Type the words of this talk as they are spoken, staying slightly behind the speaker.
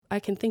I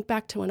can think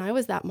back to when I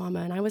was that mama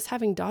and I was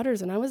having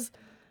daughters, and I was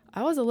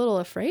a little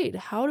afraid.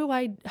 How do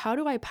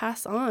I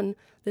pass on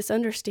this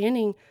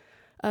understanding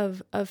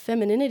of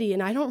femininity?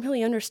 And I don't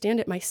really understand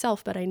it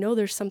myself, but I know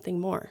there's something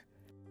more.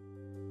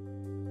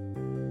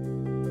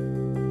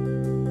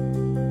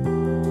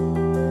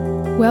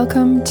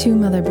 Welcome to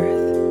Mother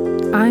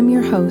Birth. I'm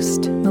your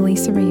host,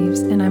 Melissa Reeves,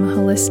 and I'm a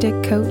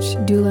holistic coach,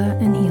 doula,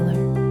 and healer.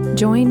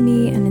 Join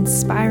me and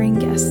inspiring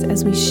guests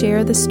as we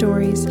share the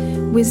stories,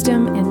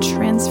 wisdom, and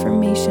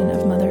transformation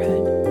of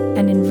motherhood,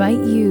 and invite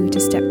you to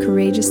step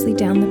courageously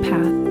down the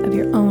path of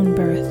your own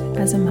birth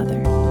as a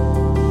mother.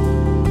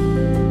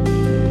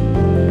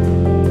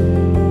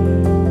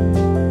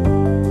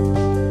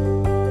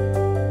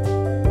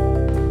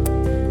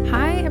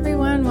 Hi,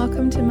 everyone.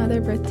 Welcome to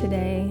Mother Birth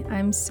today.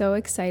 I'm so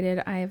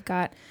excited. I have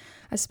got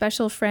a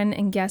special friend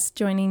and guest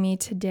joining me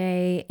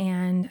today,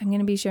 and I'm going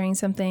to be sharing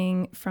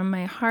something from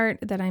my heart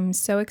that I'm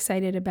so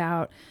excited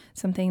about,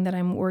 something that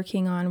I'm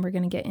working on. We're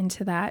going to get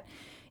into that.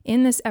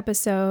 In this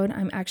episode,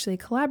 I'm actually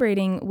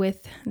collaborating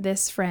with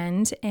this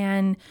friend,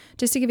 and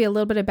just to give you a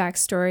little bit of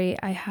backstory,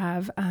 I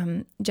have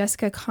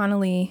Jessica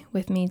Connolly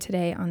with me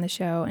today on the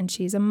show, and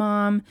she's a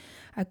mom,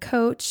 a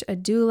coach, a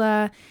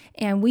doula,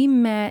 and we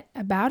met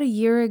about a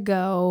year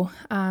ago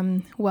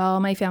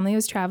while my family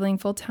was traveling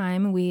full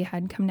time. We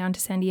had come down to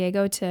San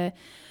Diego to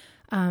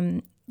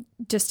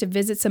just to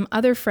visit some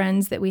other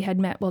friends that we had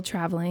met while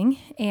traveling,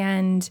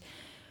 and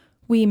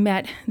we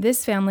met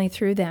this family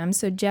through them.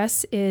 So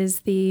Jess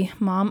is the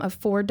mom of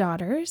 4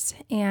 daughters.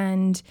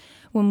 And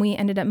when we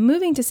ended up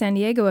moving to San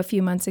Diego a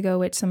few months ago,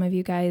 which some of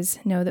you guys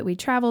know that we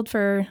traveled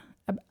for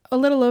a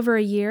little over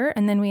a year,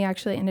 and then we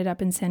actually ended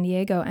up in San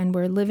Diego, and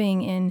we're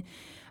living in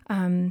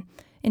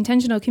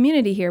intentional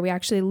community here. We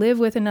actually live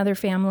with another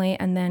family,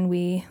 and then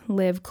we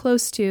live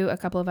close to a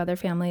couple of other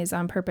families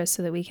on purpose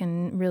so that we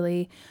can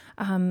really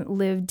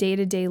live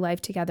day-to-day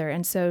life together.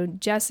 And so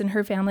Jess and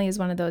her family is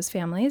one of those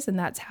families, and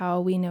that's how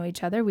we know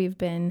each other. We've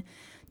been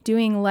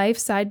doing life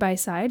side by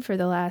side for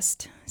the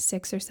last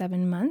 6 or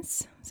 7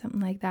 months, something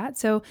like that.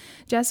 So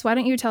Jess, why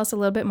don't you tell us a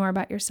little bit more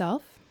about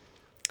yourself?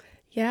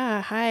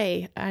 Yeah,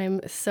 hi.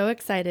 I'm so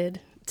excited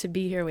to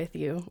be here with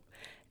you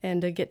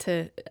and to get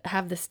to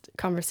have this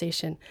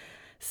conversation.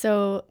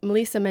 So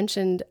Melissa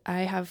mentioned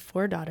I have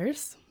 4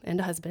 daughters and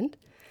a husband.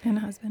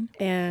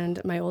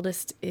 And my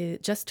oldest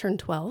just turned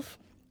 12.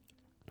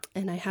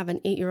 And I have an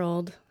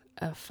 8-year-old,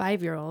 a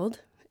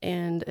 5-year-old,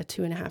 and a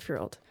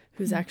 2.5-year-old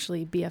who's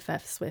actually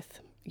BFFs with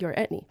your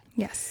Etnie.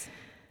 Yes.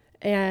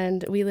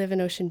 And we live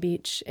in Ocean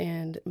Beach,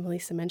 and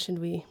Melissa mentioned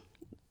we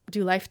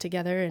do life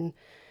together and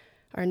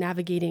are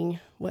navigating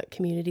what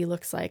community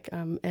looks like.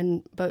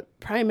 But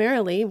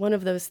primarily one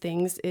of those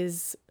things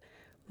is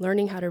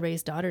learning how to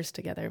raise daughters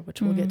together,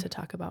 which we'll get to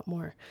talk about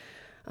more.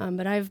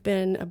 But I've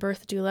been a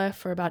birth doula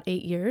for about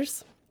 8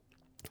 years,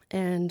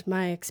 and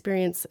my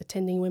experience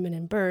attending women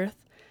in birth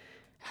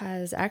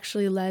has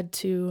actually led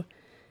to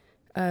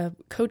a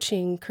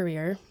coaching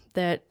career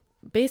that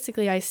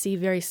basically I see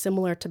very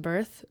similar to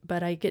birth,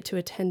 but I get to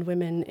attend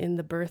women in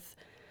the birth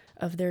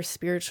of their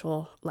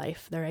spiritual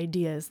life, their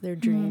ideas, their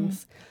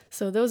dreams.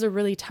 So those are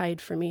really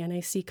tied for me, and I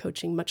see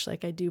coaching much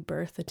like I do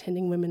birth,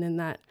 attending women in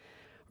that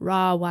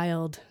raw,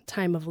 wild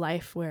time of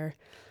life where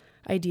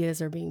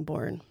ideas are being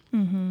born.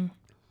 Mm-hmm.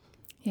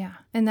 Yeah.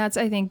 And that's,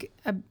 I think,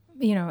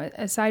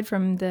 aside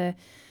from the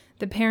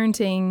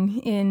parenting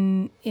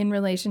in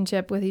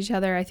relationship with each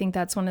other, I think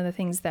that's one of the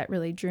things that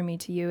really drew me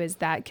to you is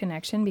that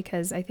connection,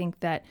 because I think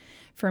that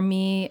for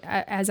me,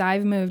 as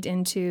I've moved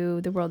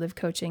into the world of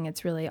coaching,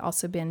 it's really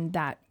also been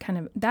that kind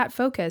of that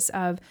focus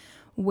of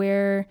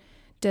where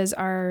does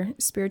our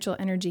spiritual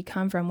energy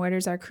come from? Where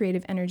does our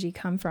creative energy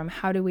come from?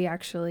 How do we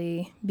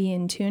actually be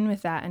in tune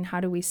with that? And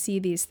how do we see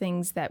these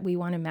things that we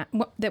want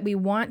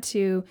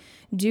to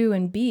do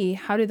and be?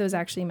 How do those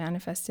actually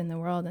manifest in the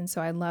world? And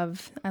so I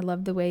love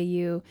the way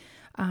you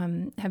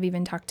have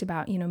even talked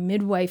about,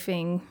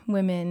 midwifing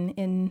women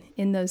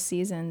in those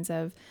seasons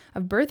of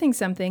birthing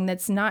something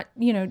that's not,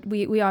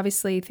 we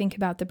obviously think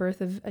about the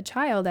birth of a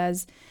child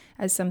as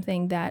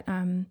something that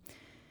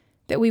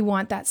that we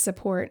want that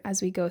support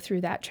as we go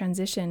through that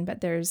transition, but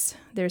there's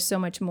so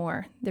much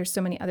more. There's so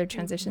many other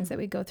transitions that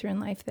we go through in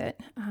life that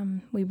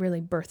we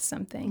really birth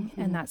something,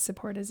 and that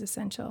support is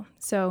essential.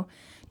 So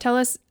tell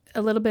us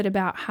a little bit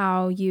about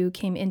how you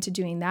came into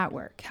doing that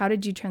work. How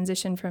did you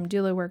transition from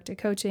doula work to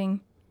coaching?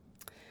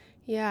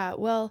 Yeah,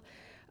 well,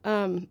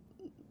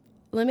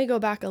 let me go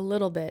back a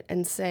little bit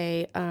and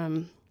say,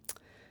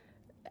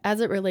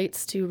 as it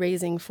relates to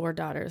raising 4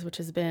 daughters, which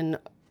has been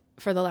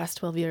for the last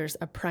 12 years,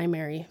 a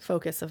primary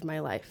focus of my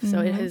life.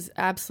 So it has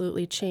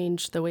absolutely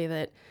changed the way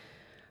that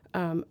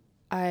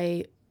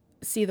I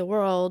see the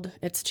world.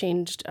 It's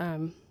changed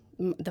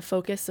the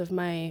focus of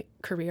my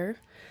career.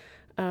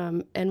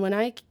 And when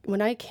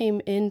I came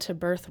into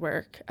birth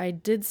work, I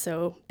did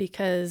so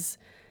because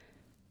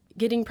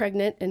getting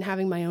pregnant and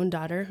having my own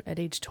daughter at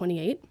age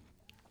 28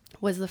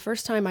 was the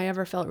first time I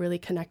ever felt really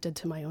connected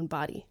to my own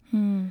body.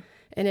 And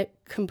it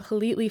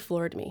completely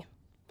floored me.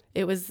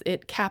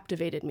 It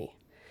captivated me.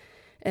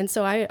 And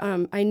so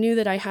I knew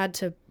that I had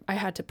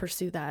had to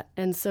pursue that.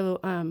 And so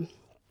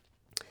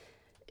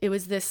it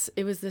was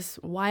this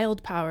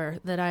wild power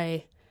that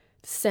I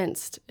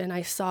sensed and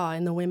I saw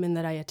in the women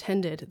that I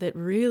attended that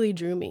really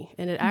drew me.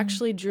 And it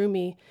actually drew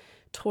me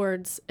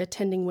towards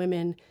attending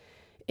women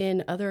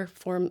in other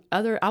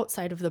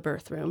outside of the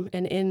birth room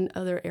and in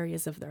other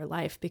areas of their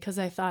life, because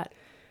I thought,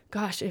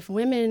 gosh, if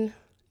women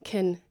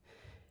can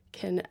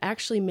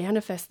actually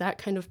manifest that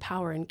kind of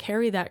power and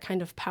carry that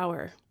kind of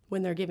power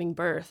when they're giving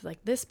birth,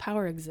 like this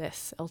power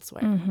exists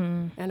elsewhere,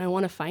 and I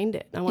want to find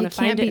it. I want to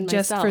find it in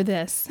myself. Just for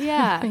this.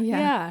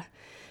 Yeah.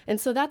 And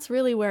so that's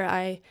really where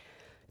I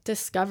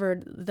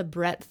discovered the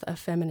breadth of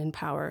feminine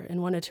power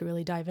and wanted to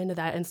really dive into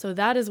that. And so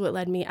that is what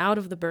led me out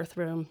of the birth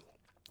room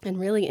and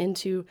really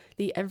into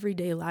the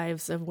everyday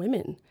lives of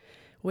women,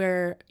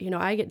 where,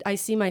 I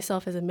see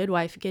myself as a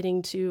midwife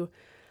getting to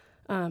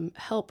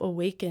help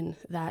awaken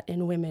that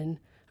in women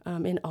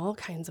in all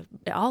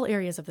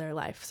areas of their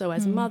life. So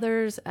as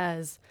mothers,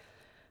 as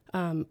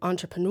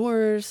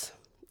entrepreneurs,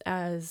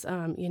 as,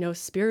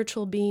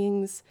 spiritual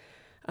beings,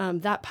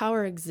 that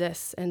power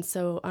exists. And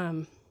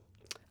so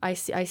I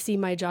see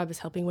my job as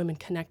helping women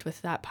connect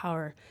with that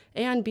power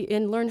and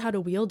learn how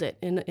to wield it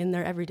in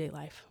their everyday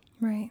life.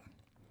 Right.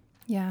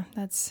 Yeah,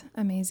 that's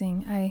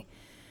amazing.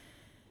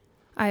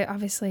 I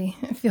obviously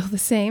feel the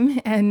same.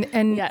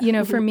 And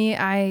yeah. For me,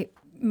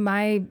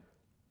 my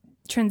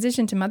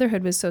transition to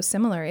motherhood was so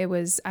similar.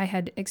 I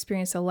had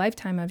experienced a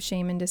lifetime of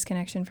shame and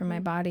disconnection from my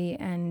body,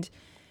 and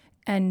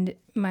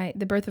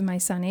the birth of my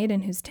son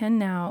Aiden, who's 10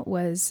 now,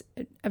 was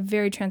a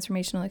very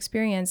transformational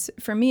experience.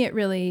 For me, it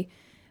really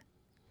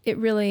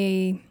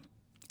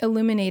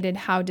illuminated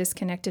how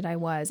disconnected I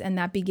was, and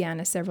that began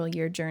a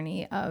several-year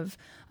journey of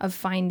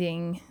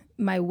finding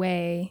my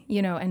way,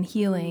 and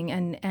healing.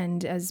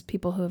 And as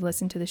people who have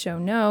listened to the show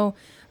know,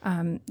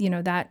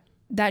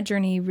 that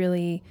journey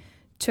really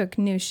took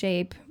new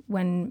shape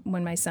when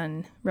my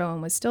son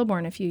Rowan was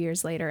stillborn a few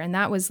years later. And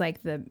that was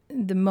like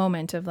the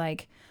moment of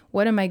like,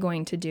 what am I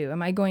going to do?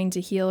 Am I going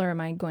to heal, or am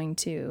I going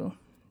to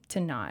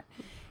not?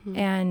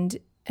 And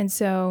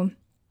so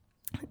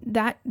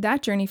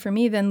that journey for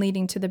me, then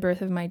leading to the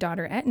birth of my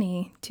daughter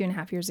Etney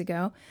 2.5 years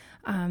ago,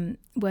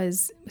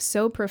 was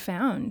so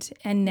profound.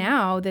 And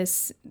now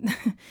this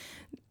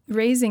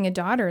raising a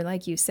daughter,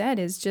 like you said,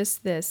 is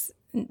just this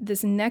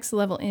next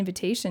level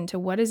invitation to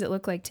what does it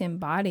look like to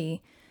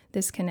embody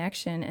this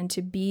connection and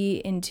to be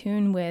in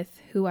tune with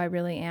who I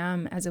really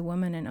am as a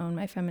woman and own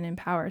my feminine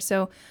power.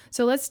 So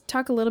let's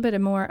talk a little bit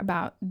more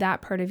about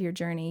that part of your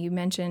journey. You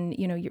mentioned,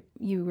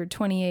 you were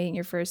 28 and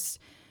your first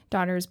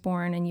daughter is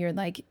born, and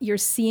you're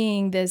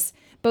seeing this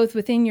both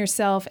within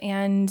yourself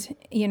and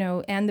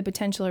the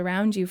potential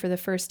around you for the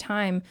first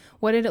time.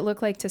 What did it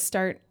look like to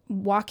start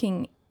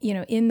walking,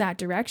 in that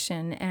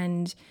direction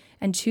and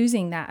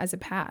choosing that as a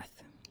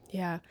path?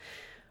 Yeah.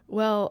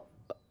 Well,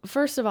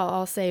 first of all,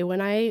 I'll say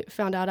when I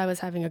found out I was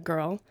having a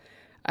girl,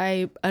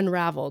 I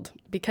unraveled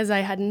because I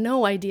had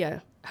no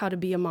idea how to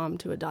be a mom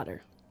to a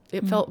daughter.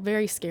 It felt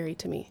very scary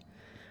to me,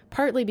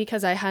 partly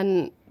because I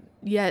hadn't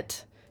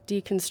yet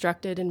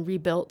deconstructed and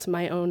rebuilt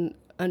my own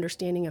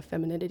understanding of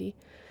femininity.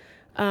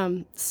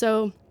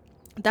 So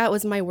that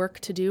was my work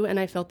to do, and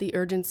I felt the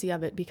urgency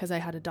of it because I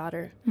had a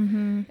daughter.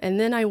 And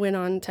then I went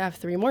on to have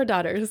 3 more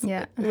daughters,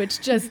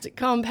 which just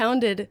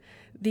compounded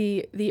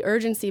the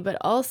urgency, but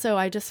also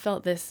I just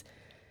felt this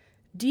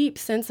deep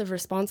sense of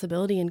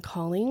responsibility and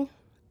calling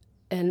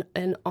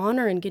and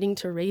honor in getting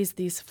to raise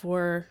these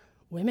 4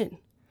 women.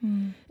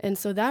 And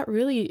so that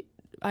really,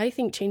 I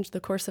think, changed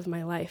the course of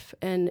my life.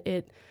 And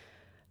it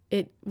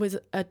was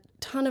a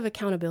ton of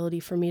accountability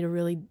for me to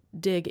really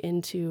dig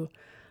into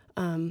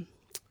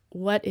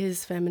what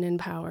is feminine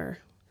power?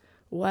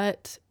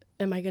 What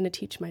am I going to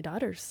teach my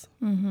daughters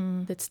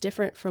that's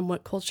different from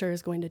what culture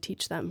is going to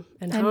teach them?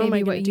 And how am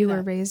I going to do that? What you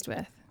were raised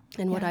with.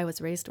 And what I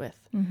was raised with.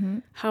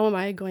 How am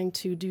I going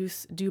to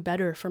do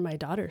better for my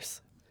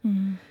daughters?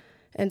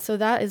 And so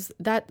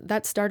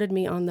that started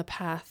me on the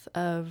path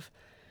of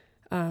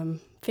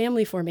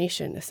family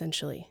formation,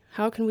 essentially.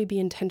 How can we be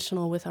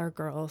intentional with our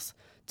girls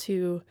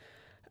to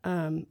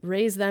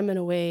raise them in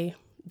a way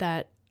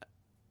that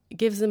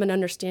gives them an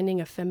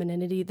understanding of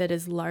femininity that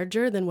is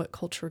larger than what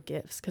culture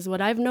gives? Because what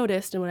I've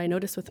noticed, and what I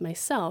noticed with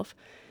myself,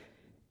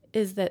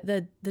 is that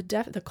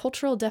the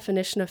cultural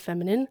definition of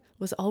feminine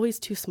was always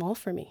too small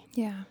for me.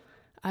 Yeah.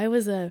 I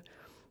was a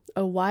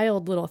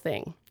wild little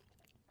thing.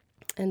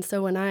 And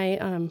so when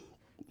I,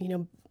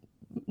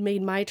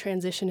 made my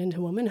transition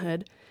into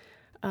womanhood,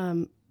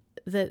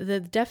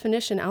 the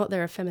definition out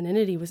there of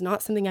femininity was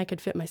not something I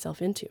could fit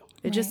myself into.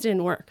 It just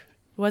didn't work.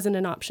 It wasn't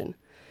an option.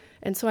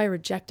 And so I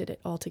rejected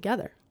it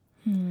altogether.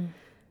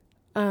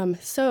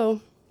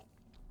 So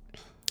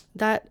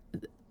that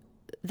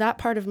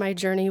part of my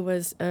journey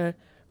was a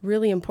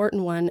really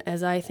important one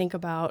as I think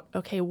about,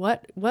 okay,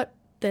 what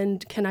then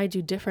can I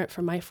do different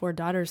for my 4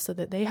 daughters so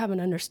that they have an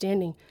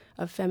understanding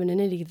of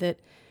femininity that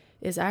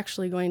is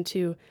actually going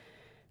to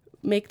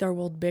make their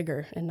world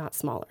bigger and not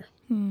smaller.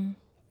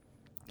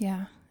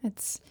 Yeah,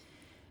 it's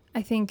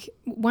I think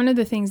one of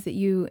the things that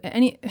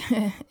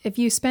if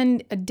you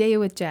spend a day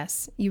with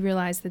Jess, you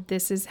realize that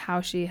this is how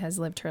she has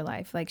lived her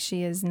life. Like,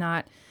 she is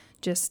not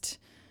just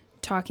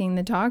talking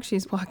the talk,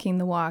 she's walking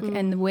the walk.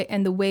 And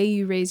the way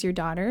you raise your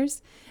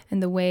daughters,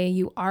 and the way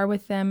you are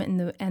with them,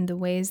 and the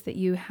ways that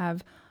you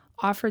have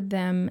offered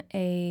them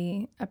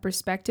a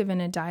perspective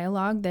and a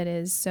dialogue that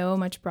is so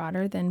much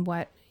broader than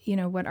what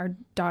our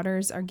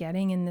daughters are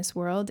getting in this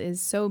world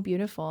is so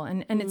beautiful.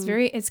 And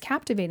it's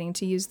captivating,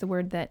 to use the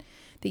word that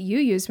you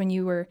used when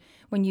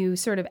you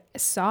sort of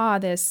saw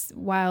this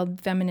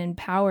wild feminine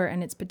power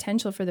and its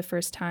potential for the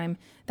first time.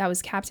 That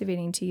was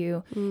captivating to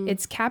you.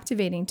 It's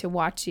captivating to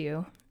watch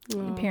you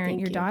parent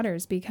your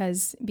daughters,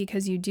 because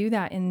you do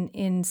that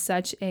in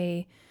such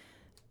a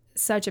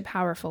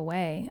powerful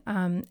way.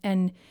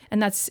 And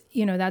that's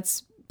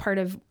part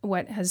of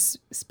what has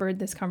spurred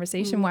this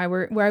conversation, why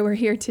we're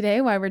here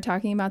today, why we're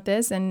talking about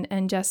this.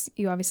 And Jess,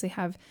 you obviously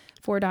have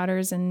 4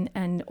 daughters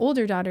and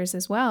older daughters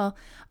as well.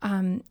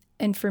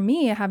 And for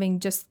me, having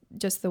just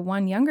the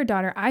one younger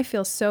daughter, I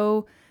feel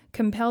so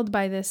compelled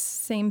by this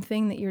same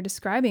thing that you're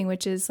describing,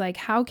 which is like,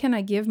 how can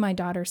I give my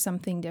daughter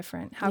something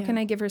different? How can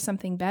I give her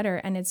something better?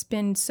 And it's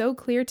been so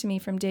clear to me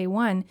from day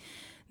one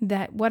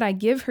that what I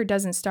give her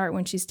doesn't start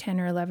when she's 10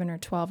 or 11 or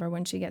 12 or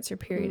when she gets her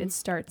period. It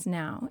starts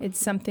now. It's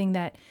something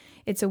that,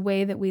 it's a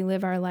way that we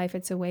live our life.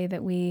 It's a way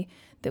that we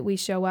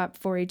show up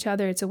for each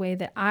other. It's a way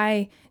that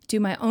I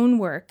do my own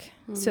work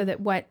so that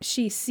what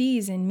she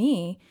sees in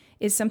me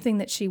is something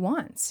that she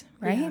wants,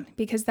 right? Yeah.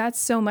 Because that's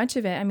so much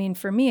of it. I mean,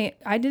 for me,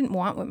 I didn't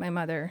want what my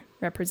mother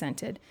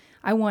represented.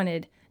 I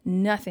wanted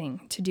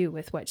nothing to do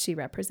with what she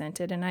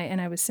represented. And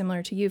I was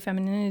similar to you.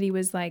 Femininity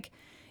was like,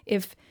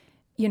 if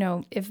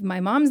my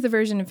mom's the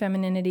version of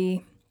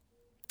femininity,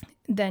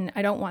 then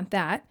I don't want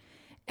that.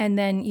 And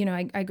then,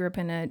 I grew up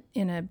in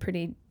a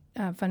pretty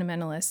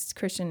fundamentalist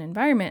Christian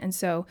environment. And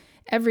so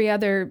every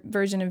other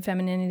version of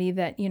femininity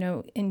that,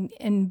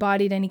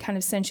 embodied any kind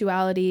of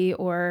sensuality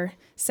or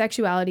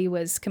sexuality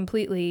was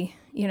completely,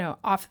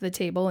 off the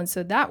table. And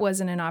so that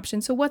wasn't an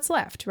option. So what's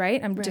left,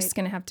 right? I'm just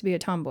going to have to be a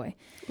tomboy.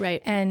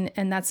 Right. And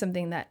that's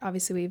something that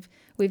obviously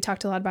we've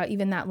talked a lot about,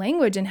 even that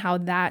language and how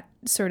that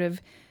sort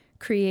of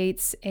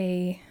creates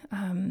a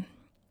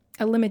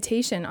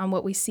limitation on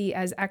what we see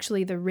as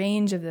actually the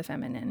range of the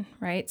feminine,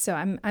 right? So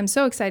I'm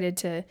so excited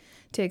to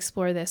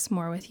explore this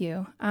more with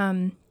you.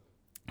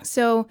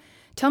 So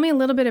tell me a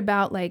little bit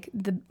about like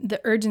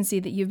the urgency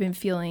that you've been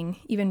feeling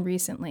even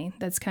recently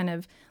that's kind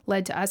of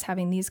led to us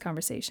having these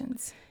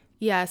conversations.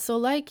 Yeah, so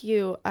like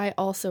you, I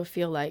also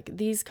feel like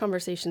these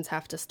conversations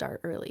have to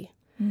start early.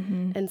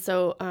 Mm-hmm. And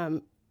so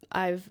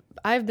I've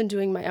been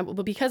doing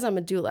because I'm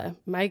a doula,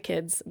 my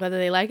kids, whether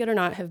they like it or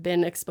not, have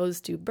been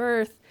exposed to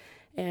birth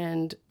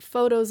and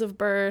photos of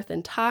birth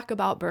and talk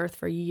about birth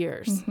for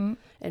years,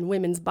 and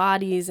women's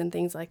bodies and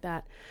things like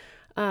that.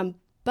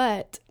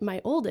 But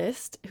my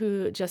oldest,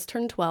 who just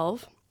turned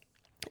 12,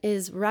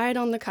 is right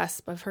on the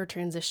cusp of her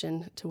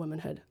transition to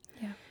womanhood.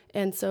 Yeah.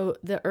 And so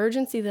the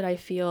urgency that I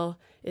feel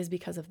is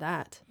because of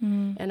that.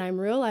 And I'm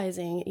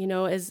realizing,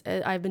 as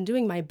I've been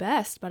doing my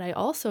best, but I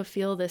also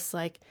feel this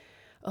like,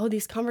 oh,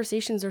 these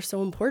conversations are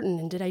so important.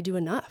 And did I do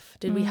enough?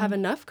 Did we have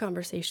enough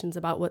conversations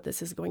about what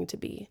this is going to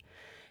be?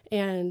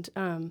 And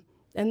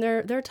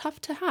they're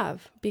tough to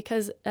have,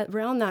 because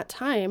around that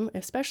time,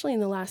 especially in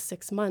the last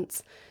 6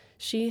 months,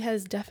 she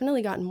has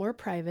definitely gotten more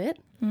private,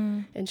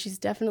 and she's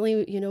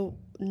definitely,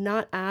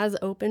 not as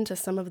open to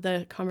some of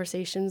the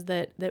conversations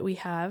that we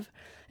have.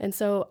 And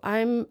so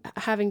I'm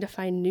having to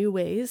find new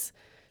ways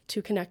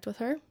to connect with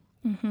her.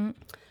 And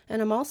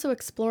I'm also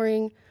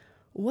exploring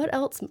what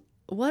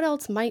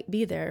else might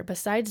be there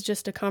besides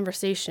just a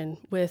conversation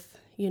with,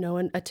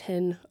 a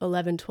 10,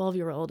 11,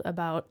 12-year-old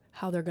about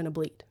how they're going to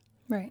bleed.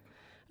 Right.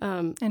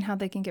 And how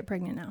they can get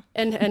pregnant now.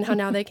 And how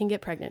now they can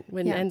get pregnant.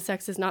 And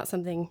sex is not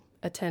something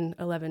a 10,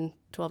 11,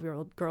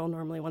 12-year-old girl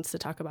normally wants to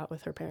talk about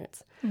with her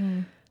parents.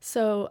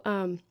 So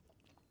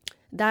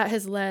that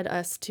has led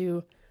us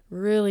to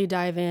really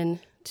dive in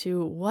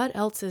to what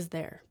else is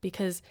there.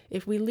 Because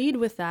if we lead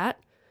with that,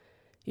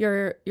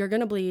 you're going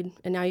to bleed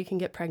and now you can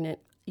get pregnant,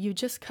 you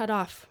just cut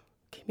off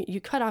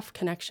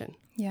connection.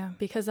 Yeah.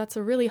 Because that's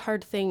a really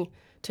hard thing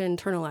to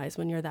internalize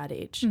when you're that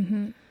age.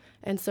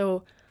 And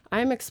so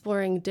I'm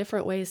exploring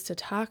different ways to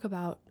talk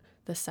about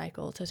the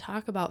cycle, to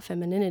talk about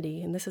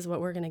femininity, and this is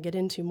what we're going to get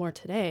into more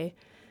today,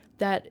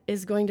 that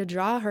is going to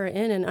draw her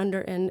in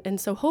and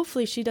so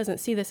hopefully she doesn't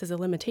see this as a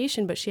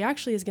limitation, but she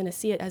actually is going to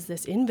see it as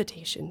this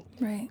invitation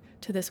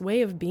to this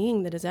way of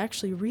being that is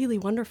actually really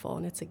wonderful,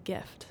 and it's a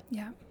gift.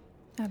 Yeah,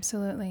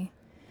 absolutely.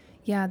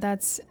 Yeah,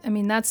 that's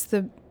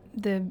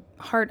the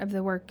heart of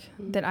the work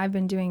that I've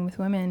been doing with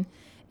women,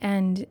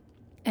 and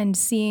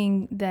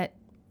seeing that,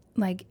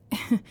 like,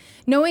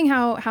 knowing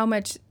how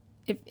much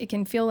it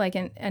can feel like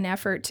an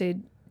effort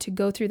to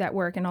go through that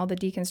work and all the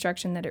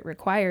deconstruction that it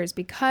requires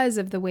because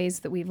of the ways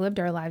that we've lived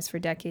our lives for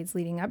decades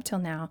leading up till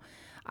now.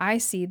 I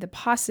see the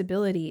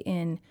possibility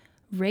in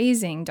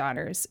raising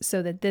daughters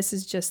so that this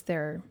is just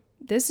their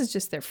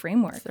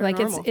framework. Like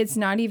normal. It's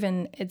not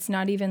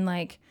even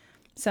like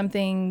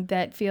something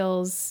that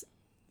feels,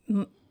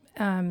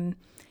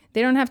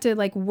 they don't have to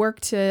like work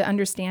to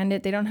understand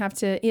it. They don't have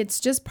to, it's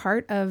just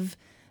part of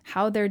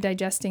how they're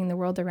digesting the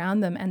world around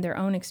them and their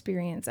own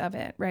experience of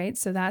it. Right.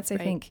 So that's, I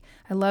think,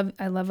 I love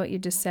what you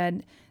just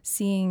said,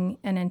 seeing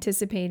and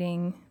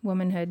anticipating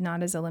womanhood,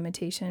 not as a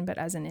limitation, but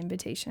as an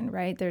invitation,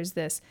 right? There's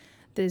this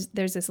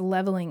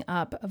leveling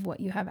up of what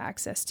you have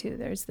access to.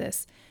 There's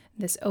this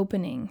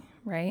opening,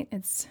 right?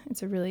 It's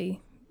a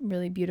really,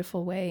 really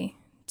beautiful way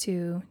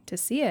to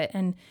see it.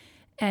 And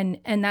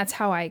that's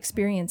how I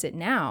experience it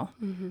now.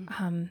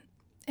 Mm-hmm.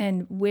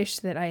 And wish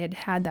that I had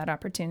had that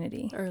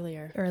opportunity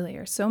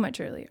earlier, so much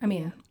earlier. I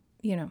mean,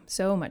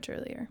 so much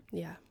earlier.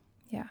 Yeah.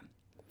 Yeah.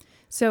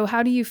 So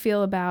how do you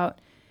feel about,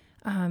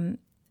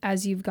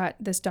 as you've got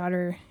this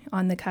daughter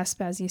on the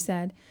cusp, as you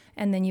said,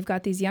 and then you've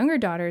got these younger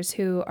daughters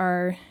who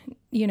are,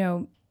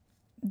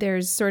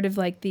 there's sort of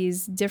like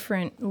these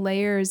different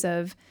layers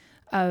of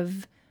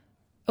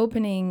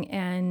opening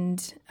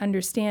and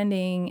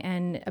understanding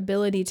and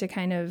ability to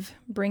kind of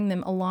bring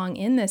them along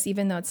in this,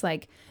 even though it's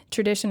like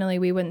traditionally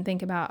we wouldn't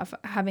think about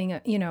having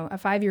a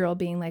 5-year-old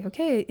being like,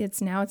 okay, it's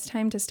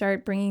time to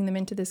start bringing them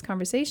into this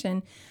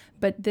conversation.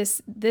 But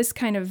this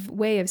kind of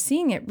way of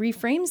seeing it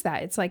reframes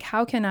that. It's like,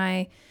 how can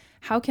I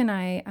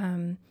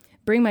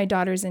bring my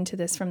daughters into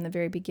this from the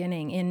very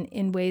beginning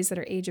in ways that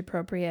are age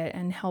appropriate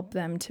and help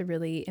them to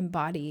really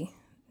embody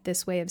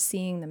this way of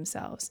seeing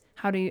themselves?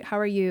 How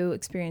are you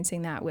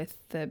experiencing that with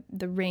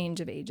the range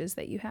of ages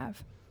that you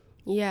have?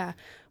 Yeah.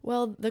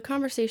 Well, the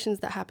conversations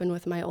that happen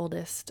with my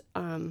oldest,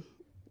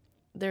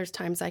 there's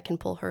times I can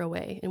pull her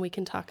away and we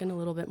can talk in a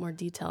little bit more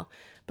detail.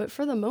 But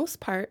for the most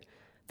part,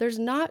 there's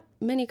not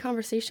many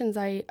conversations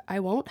I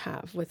won't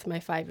have with my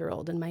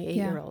 5-year-old and my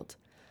 8-year-old.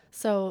 Yeah.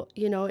 So,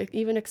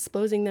 even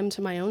exposing them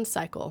to my own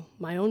cycle,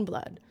 my own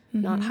blood,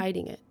 mm-hmm. not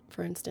hiding it,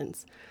 for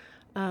instance.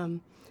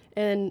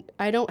 And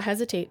I don't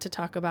hesitate to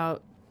talk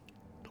about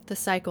the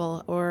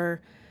cycle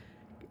or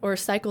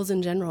cycles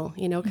in general,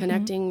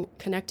 mm-hmm.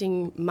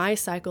 connecting my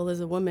cycle as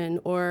a woman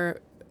or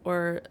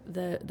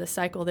the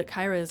cycle that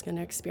Kyra is going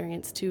to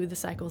experience to the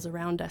cycles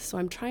around us. So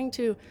I'm trying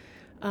to,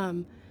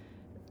 I'm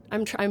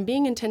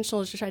being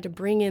intentional to try to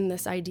bring in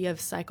this idea of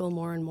cycle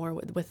more and more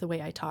with the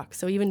way I talk.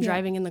 So even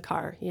driving in the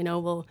car,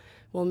 we'll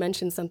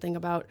mention something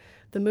about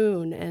the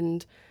moon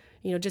and,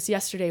 just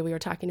yesterday we were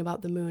talking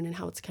about the moon and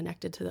how it's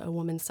connected to a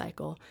woman's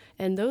cycle.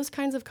 And those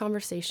kinds of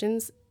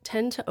conversations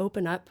tend to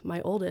open up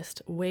my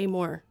oldest way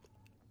more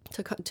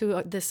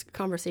to this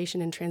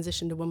conversation and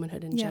transition to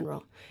womanhood in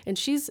general. And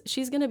she's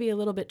going to be a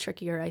little bit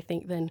trickier, I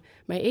think, than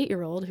my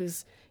 8-year-old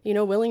who's,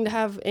 willing to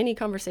have any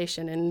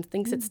conversation and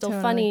thinks it's still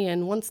funny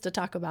and wants to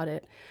talk about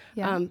it.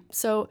 Yeah.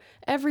 So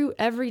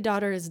every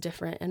daughter is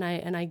different, and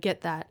I get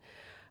that.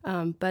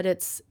 But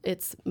it's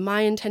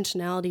my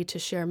intentionality to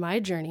share my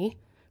journey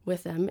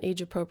with them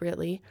age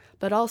appropriately,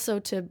 but also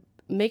to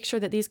make sure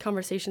that these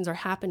conversations are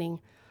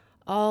happening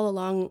all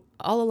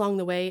along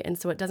the way, and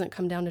so it doesn't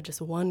come down to just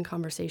one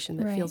conversation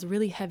that feels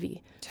really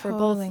heavy for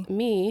both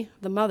me,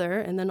 the mother,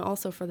 and then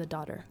also for the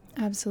daughter.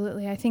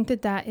 Absolutely. I think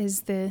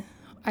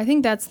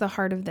that's the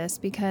heart of this,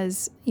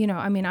 because,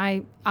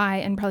 I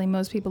and probably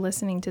most people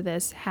listening to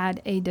this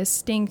had a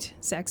distinct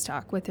sex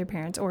talk with their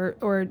parents or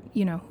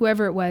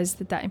whoever it was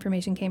that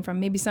information came from.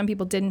 Maybe some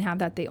people didn't have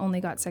that. They only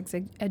got sex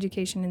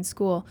education in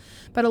school.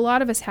 But a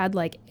lot of us had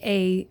like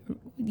a,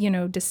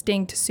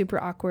 distinct,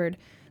 super awkward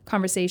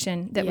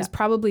conversation that was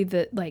probably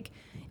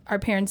our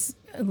parents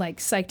like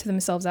psyched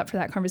themselves up for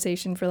that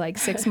conversation for like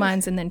 6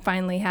 months and then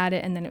finally had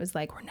it. And then it was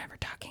like, we're never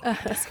talking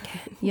about this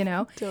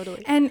again,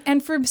 Totally.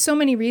 And for so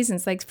many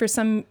reasons, like for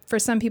some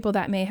people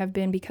that may have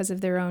been because of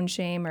their own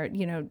shame or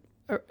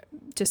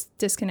just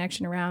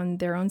disconnection around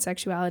their own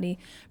sexuality.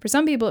 For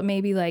some people, it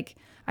may be like,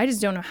 I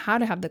just don't know how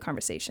to have the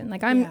conversation.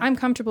 Like I'm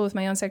comfortable with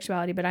my own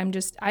sexuality, but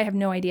I have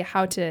no idea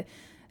how to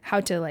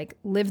like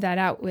live that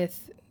out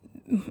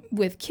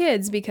with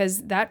kids,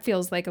 because that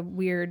feels like a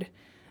weird,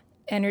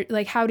 and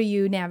like, how do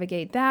you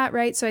navigate that,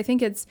 right? So I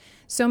think it's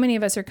so many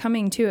of us are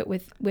coming to it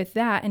with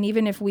that, and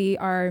even if we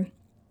are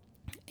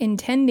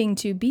intending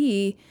to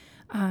be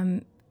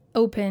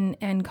open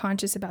and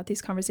conscious about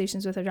these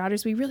conversations with our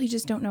daughters, we really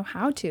just don't know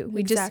how to.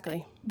 We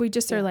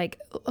just are like,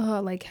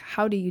 oh, like,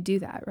 how do you do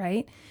that,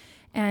 right?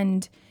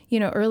 And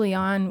early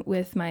on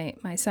with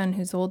my son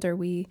who's older,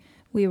 we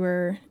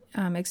were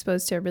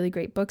exposed to a really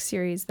great book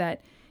series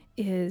that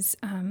is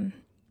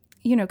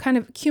kind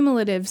of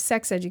cumulative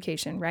sex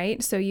education,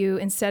 right? So you,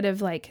 instead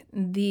of like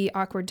the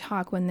awkward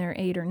talk when they're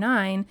 8 or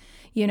 9,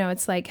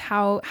 it's like,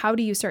 how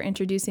do you start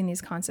introducing these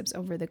concepts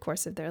over the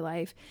course of their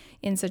life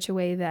in such a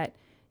way that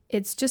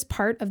it's just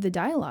part of the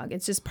dialogue.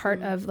 It's just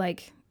part of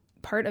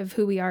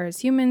who we are as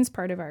humans,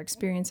 part of our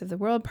experience of the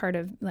world, part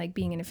of like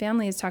being in a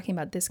family is talking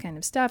about this kind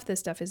of stuff. This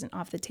stuff isn't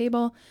off the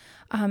table.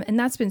 And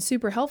that's been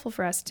super helpful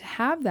for us to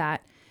have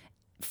that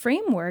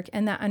framework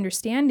and that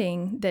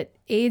understanding that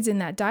aids in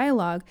that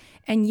dialogue.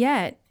 And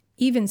yet,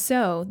 even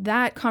so,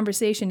 that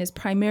conversation is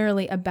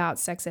primarily about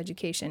sex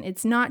education.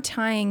 It's not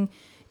tying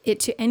it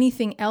to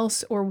anything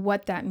else or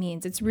what that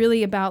means. It's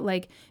really about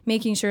like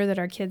making sure that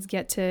our kids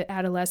get to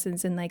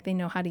adolescence and like they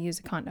know how to use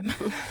a condom,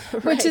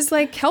 which is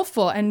like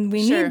helpful, and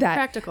we need that.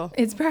 Practical.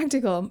 It's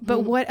practical. But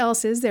what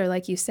else is there?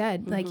 Like you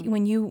said, like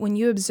when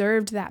you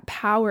observed that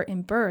power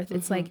in birth,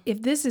 it's like,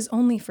 if this is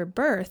only for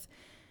birth,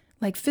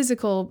 like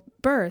physical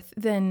birth,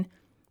 then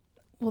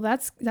well,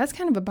 that's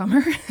kind of a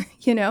bummer,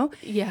 you know?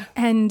 Yeah.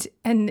 And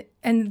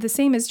the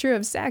same is true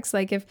of sex.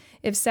 Like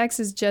if sex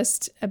is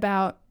just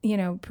about, you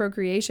know,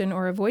 procreation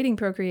or avoiding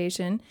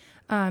procreation,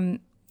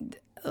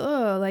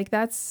 like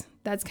that's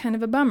kind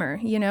of a bummer,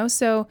 you know?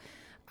 So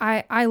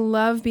I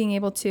love being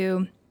able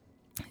to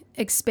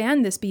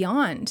expand this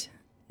beyond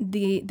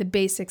the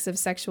basics of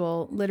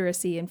sexual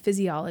literacy and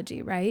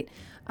physiology, right?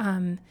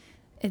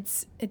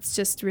 It's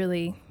just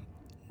really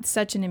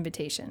such an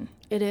invitation.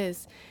 It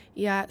is.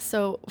 Yeah.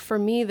 So for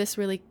me, this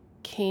really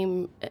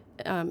came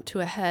to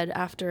a head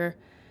after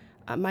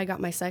I got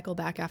my cycle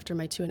back after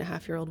my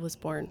 2.5-year-old was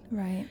born.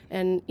 Right.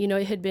 And, you know,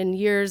 it had been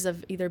years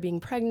of either being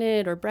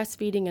pregnant or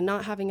breastfeeding and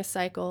not having a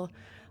cycle,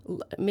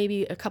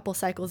 maybe a couple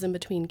cycles in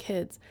between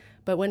kids.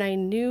 But when I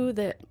knew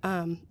that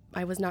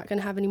I was not going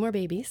to have any more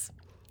babies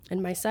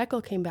and my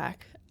cycle came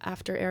back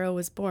after Arrow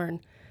was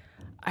born,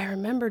 I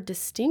remember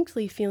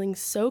distinctly feeling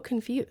so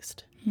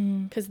confused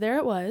because there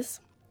it was.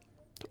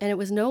 And it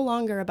was no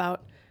longer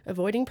about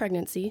avoiding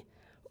pregnancy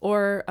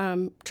or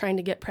trying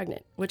to get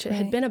pregnant, which it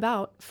had been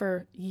about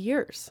for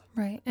years.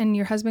 Right. And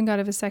your husband got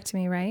a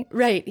vasectomy, right?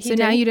 Right. So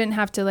now you didn't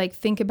have to like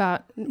think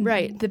about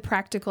the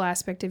practical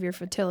aspect of your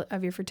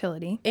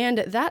fertility. And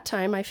at that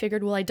time, I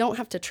figured, well, I don't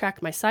have to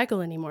track my cycle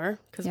anymore,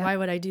 because why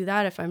would I do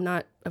that if I'm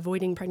not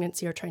avoiding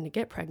pregnancy or trying to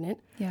get pregnant?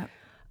 Yeah.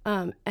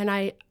 And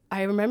I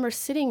remember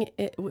sitting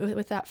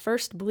with that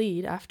first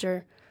bleed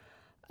after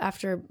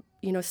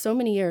you know, so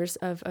many years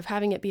of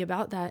having it be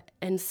about that,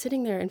 and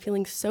sitting there and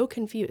feeling so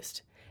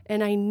confused.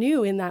 And I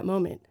knew in that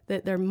moment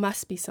that there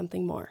must be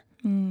something more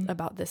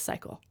about this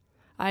cycle.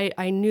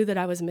 I knew that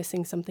I was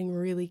missing something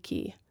really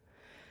key.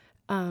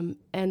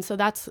 And so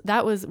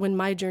that was when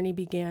my journey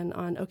began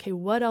on, okay,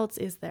 what else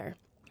is there?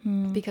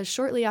 Because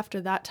shortly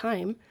after that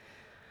time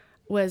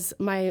was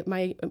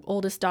my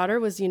oldest daughter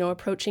was, you know,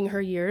 approaching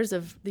her years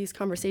of these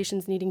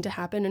conversations needing to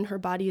happen, and her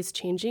body is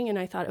changing. And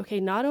I thought,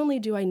 okay, not only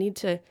do I need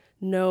to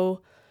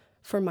know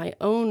for my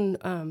own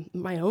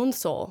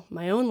soul,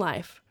 my own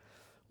life,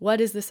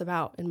 what is this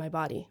about in my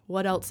body?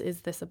 What else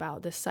is this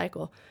about, this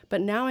cycle?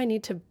 But now I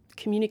need to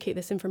communicate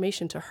this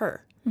information to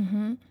her.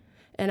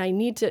 And I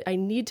need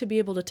to be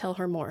able to tell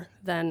her more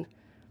than,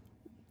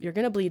 you're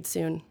going to bleed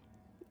soon,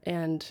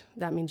 and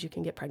that means you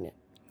can get pregnant.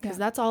 Because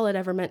that's all it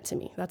ever meant to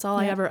me. That's all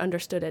I ever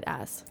understood it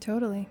as.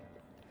 Totally.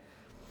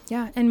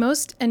 Yeah. And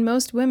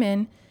most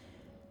women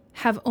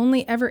have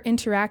only ever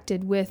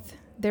interacted with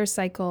their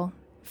cycle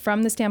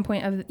from the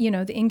standpoint of, you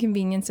know, the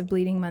inconvenience of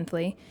bleeding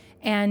monthly,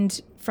 and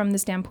from the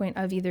standpoint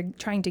of either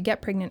trying to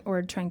get pregnant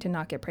or trying to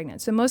not get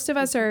pregnant. So most of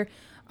us are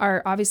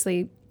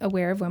obviously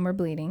aware of when we're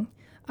bleeding.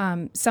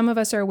 Some of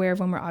us are aware of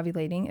when we're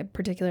ovulating,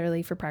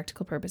 particularly for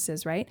practical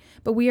purposes, right?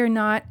 But we are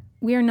not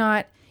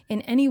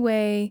in any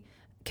way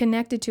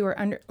connected to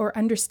or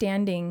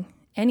understanding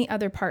any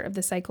other part of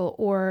the cycle,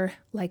 or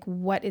like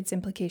what its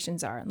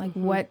implications are, like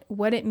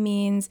what it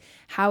means,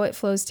 how it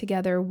flows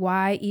together,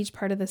 why each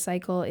part of the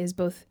cycle is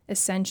both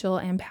essential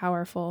and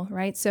powerful,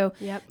 right? So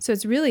so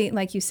it's really,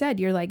 like you said,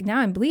 you're like, now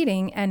I'm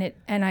bleeding, and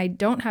I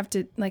don't have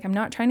to, like, I'm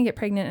not trying to get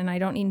pregnant, and I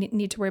don't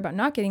need to worry about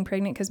not getting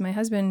pregnant because my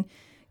husband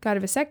got a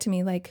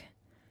vasectomy. Like,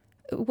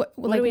 what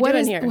are we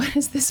doing here? What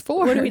is this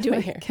for? What are we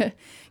doing here?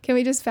 Can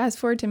we just fast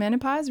forward to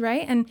menopause,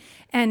 right?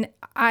 And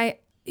I,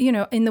 you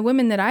know, in the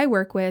women that I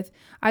work with,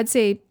 I'd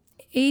say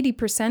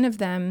 80% of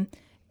them,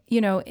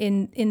 you know,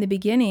 in the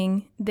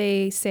beginning,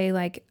 they say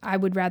like, I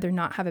would rather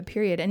not have a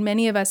period. And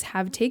many of us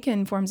have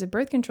taken forms of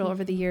birth control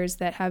over the years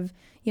that have,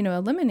 you know,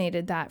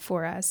 eliminated that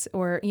for us,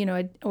 or, you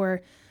know,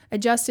 or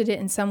adjusted it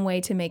in some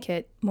way to make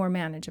it more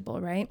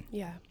manageable, right?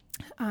 Yeah.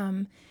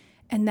 And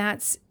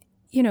that's,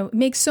 you know,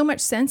 makes so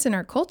much sense in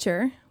our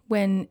culture,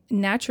 when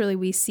naturally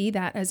we see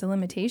that as a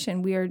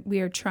limitation. We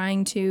are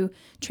trying to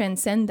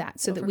transcend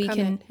that so that we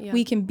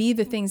can be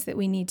the things that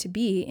we need to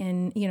be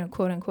in, you know,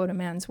 quote unquote, a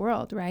man's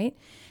world, right?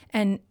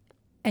 And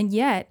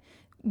yet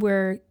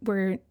we're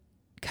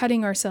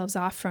cutting ourselves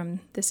off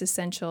from this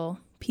essential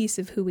piece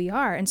of who we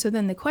are. And so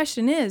then the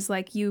question is,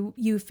 like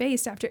you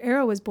faced after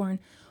Arrow was born,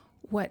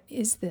 what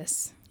is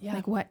this? Yeah.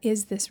 Like, what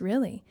is this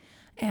really?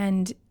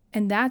 And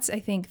that's, I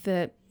think,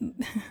 the,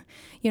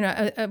 you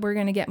know, we're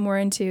going to get more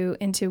into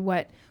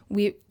what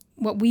we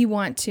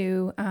want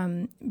to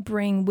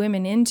bring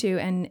women into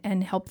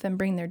and help them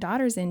bring their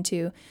daughters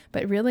into.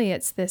 But really,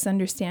 it's this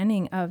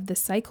understanding of the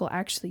cycle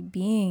actually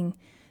being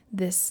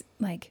this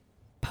like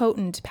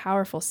potent,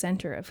 powerful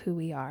center of who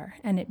we are,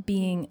 and it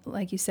being,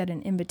 like you said,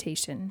 an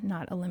invitation,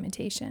 not a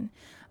limitation.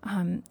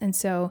 And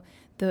so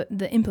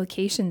the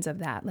implications of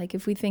that, like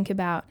if we think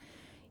about,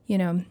 you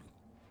know,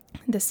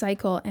 the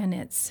cycle and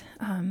its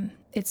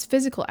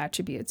physical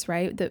attributes,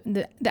 right?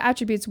 The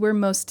attributes we're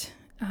most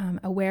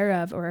aware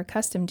of or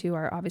accustomed to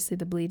are obviously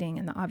the bleeding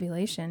and the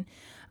ovulation.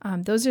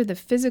 Those are the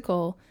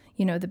physical,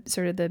 the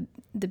sort of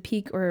the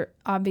peak or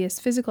obvious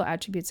physical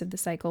attributes of the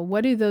cycle.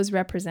 What do those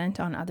represent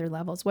on other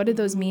levels? What do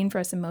those mean for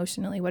us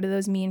emotionally? What do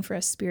those mean for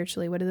us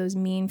spiritually? What do those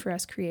mean for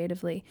us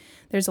creatively?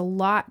 There's a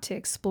lot to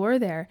explore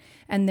there.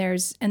 And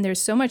there's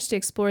so much to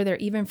explore there,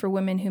 even for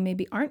women who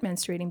maybe aren't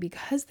menstruating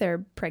because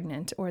they're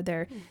pregnant, or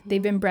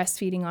they've been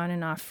breastfeeding on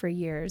and off for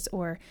years,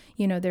 or,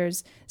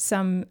 there's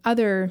some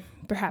other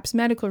perhaps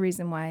medical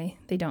reason why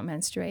they don't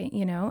menstruate,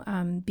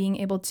 being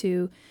able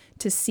to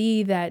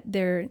see that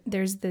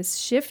there's this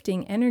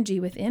shifting energy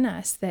within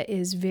us that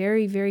is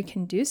very, very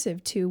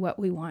conducive to what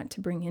we want to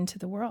bring into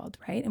the world,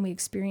 right? And we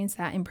experience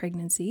that in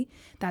pregnancy.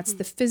 That's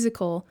the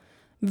physical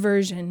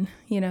version,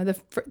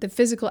 the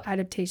physical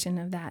adaptation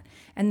of that.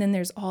 And then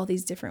there's all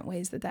these different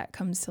ways that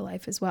comes to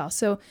life as well.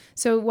 So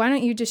why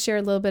don't you just share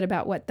a little bit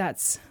about what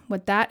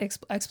that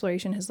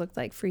exploration has looked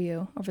like for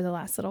you over the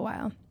last little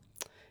while?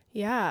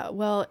 Yeah,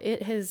 well,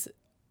 it has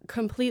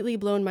completely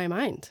blown my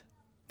mind.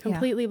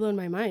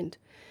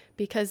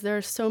 Because there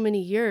are so many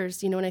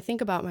years, when I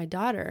think about my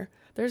daughter,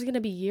 there's going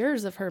to be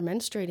years of her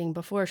menstruating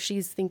before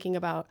she's thinking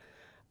about,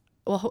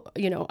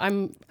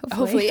 I'm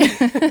hopefully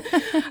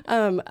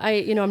I'm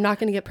not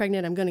going to get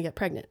pregnant. I'm going to get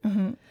pregnant.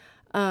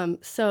 Mm-hmm.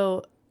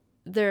 So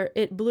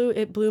it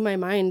blew my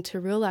mind to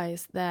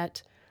realize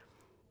that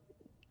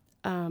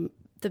the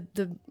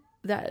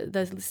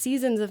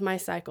seasons of my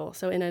cycle,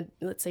 so in a,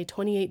 let's say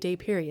 28-day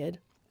period,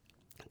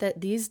 that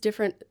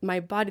my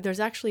body, there's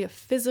actually a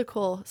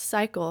physical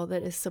cycle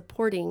that is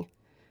supporting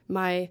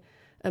my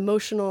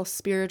emotional,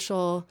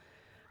 spiritual,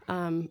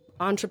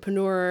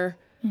 entrepreneur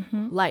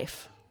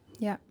life.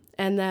 Yeah.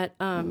 And that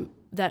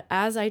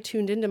as I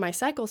tuned into my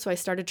cycle, so I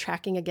started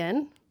tracking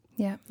again.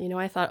 Yeah.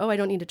 I thought, I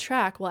don't need to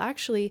track. Well,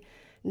 actually,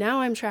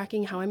 now I'm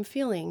tracking how I'm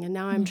feeling. And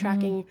now I'm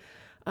tracking,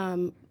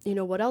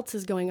 what else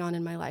is going on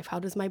in my life? How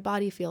does my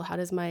body feel? How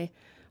does my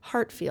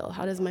heart feel?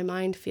 How does my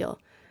mind feel?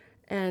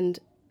 And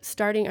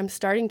I'm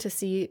starting to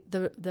see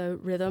the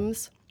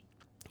rhythms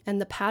and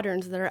the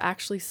patterns that are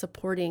actually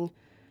supporting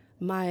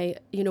my,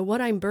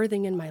 what I'm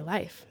birthing in my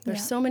life.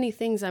 There's so many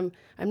things. I'm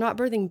not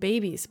birthing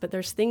babies, but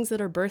there's things that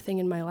are birthing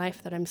in my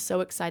life that I'm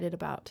so excited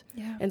about.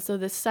 Yeah. And so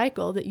this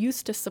cycle that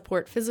used to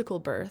support physical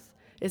birth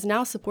is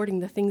now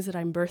supporting the things that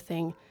I'm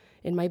birthing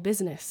in my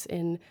business,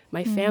 in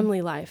my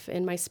family life,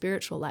 in my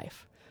spiritual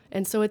life.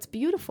 And so it's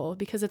beautiful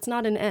because it's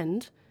not an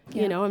end.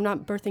 Yeah. I'm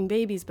not birthing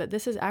babies, but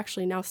this is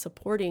actually now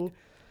supporting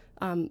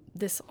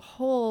this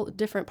whole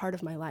different part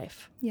of my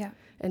life. Yeah.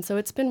 And so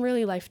it's been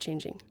really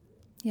life-changing.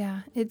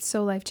 Yeah, it's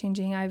so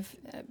life-changing. I've,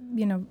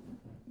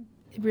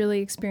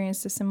 really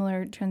experienced a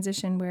similar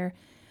transition where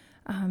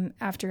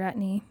after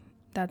Etne,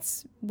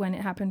 that's when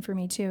it happened for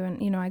me too.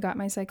 And, I got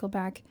my cycle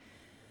back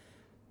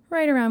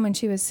right around when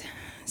she was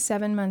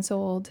 7 months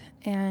old.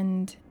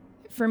 And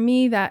for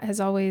me, that has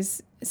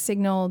always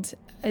signaled,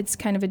 it's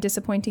kind of a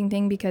disappointing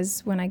thing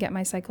because when I get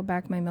my cycle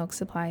back, my milk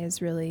supply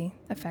is really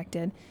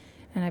affected.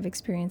 And I've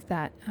experienced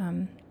that,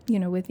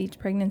 with each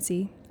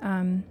pregnancy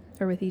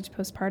or with each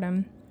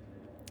postpartum.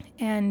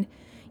 And,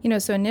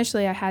 so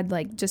initially I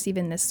had just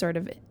even this sort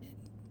of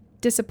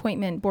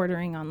disappointment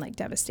bordering on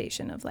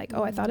devastation of I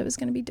thought it was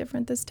going to be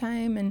different this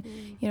time. And,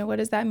 what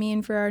does that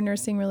mean for our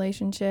nursing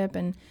relationship?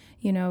 And,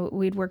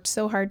 we'd worked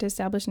so hard to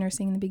establish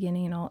nursing in the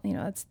beginning and all,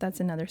 that's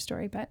another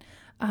story. But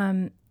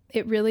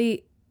it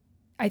really,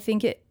 I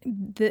think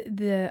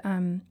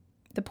the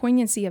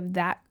poignancy of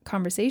that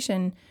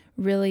conversation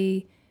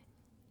really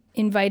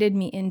invited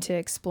me into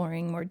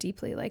exploring more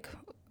deeply,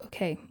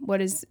 okay,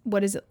 what is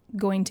it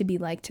going to be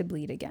like to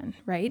bleed again,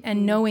 right?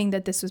 And knowing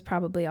that this was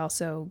probably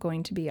also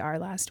going to be our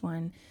last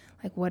one,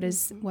 what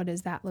does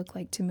that look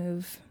like to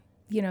move,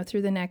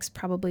 through the next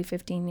probably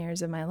 15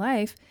 years of my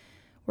life,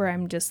 where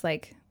I'm just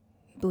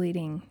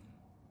bleeding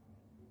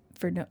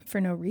for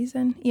no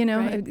reason,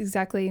 Right.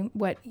 Exactly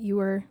what you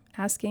were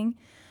asking,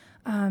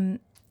 and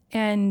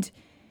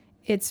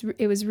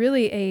it was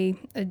really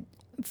a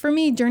for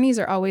me, journeys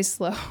are always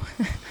slow.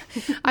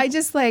 I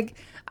just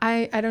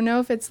I don't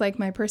know if it's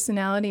my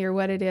personality or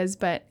what it is,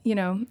 but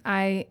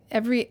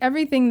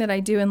everything that I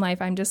do in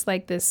life, I'm just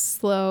this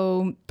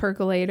slow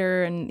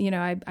percolator, and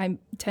I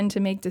tend to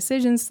make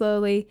decisions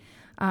slowly,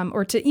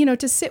 or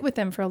to sit with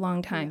them for a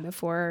long time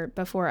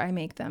before I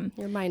make them.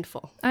 You're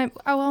mindful.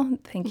 Well,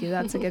 thank you.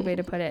 That's a good way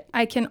to put it.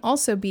 I can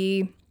also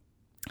be,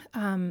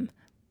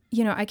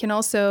 I can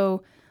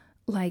also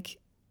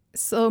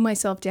slow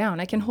myself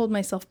down. I can hold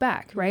myself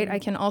back, right? I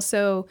can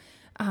also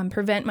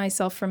prevent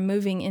myself from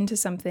moving into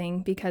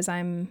something because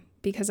I'm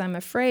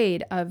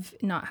afraid of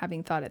not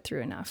having thought it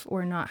through enough,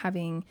 or not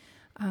having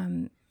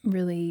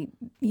really,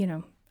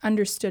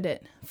 understood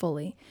it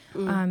fully.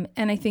 And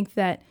I think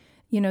that,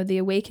 the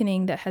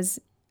awakening that has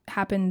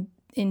happened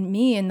in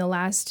me in the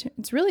last,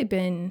 it's really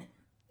been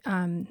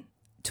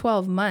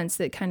 12 months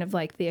that kind of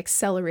the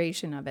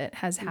acceleration of it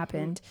has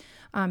happened.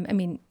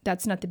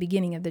 That's not the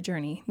beginning of the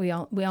journey. We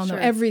all know Sure.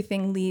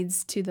 everything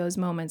leads to those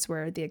moments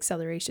where the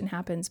acceleration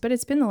happens, but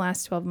it's been the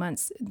last 12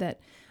 months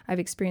that I've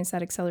experienced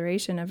that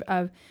acceleration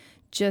of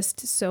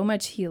just so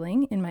much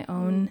healing in my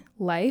own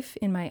life,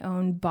 in my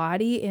own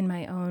body, in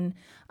my own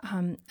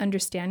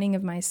understanding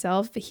of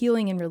myself,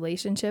 healing in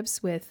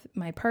relationships with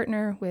my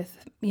partner,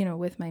 with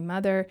my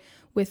mother,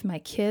 with my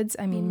kids.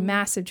 I mean,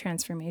 massive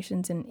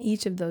transformations in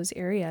each of those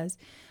areas.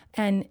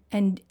 And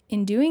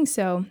in doing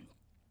so,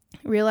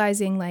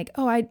 realizing like,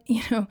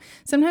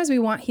 sometimes we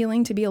want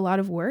healing to be a lot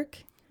of work,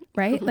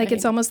 right? Like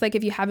it's almost like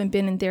if you haven't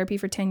been in therapy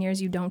for 10 years,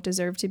 you don't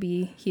deserve to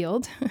be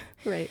healed.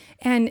 Right.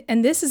 And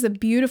this is a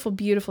beautiful,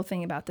 beautiful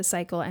thing about the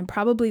cycle, and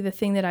probably the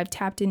thing that I've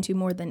tapped into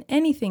more than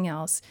anything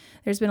else.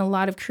 There's been a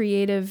lot of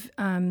creative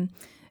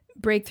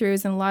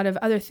breakthroughs and a lot of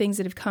other things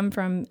that have come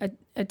from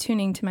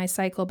attuning to my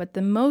cycle. But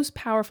the most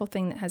powerful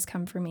thing that has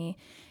come for me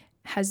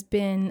has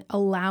been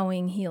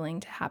allowing healing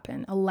to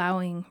happen,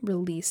 allowing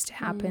release to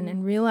happen,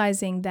 and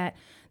realizing that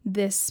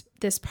this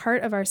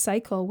part of our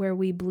cycle where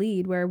we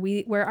bleed,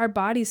 where our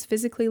bodies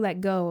physically let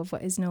go of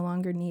what is no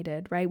longer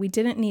needed, right? We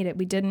didn't need it.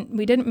 We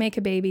didn't make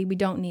a baby. We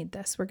don't need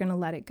this. We're going to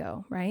let it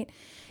go, right?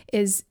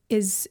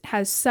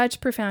 Has such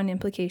profound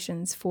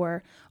implications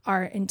for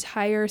our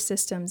entire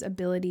system's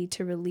ability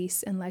to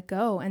release and let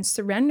go and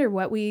surrender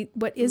what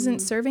isn't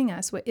serving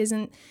us, what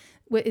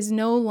is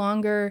no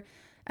longer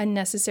a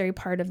necessary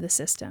part of the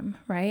system,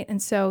 right?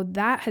 And so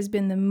that has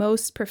been the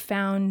most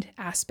profound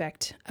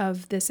aspect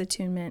of this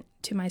attunement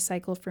to my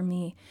cycle for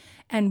me.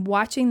 And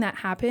watching that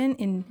happen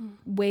in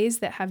ways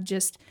that have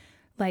just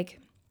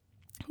like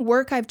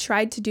work I've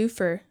tried to do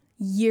for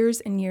years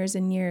and years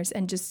and years,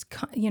 and just,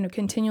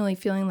 continually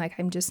feeling like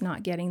I'm just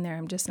not getting there.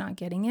 I'm just not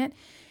getting it.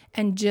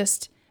 And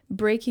just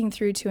breaking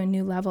through to a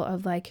new level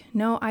of like,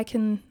 no, I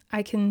can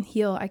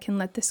heal. I can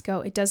let this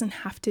go. It doesn't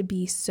have to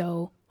be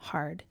so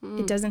hard.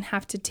 It doesn't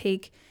have to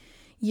take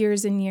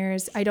years and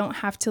years. I don't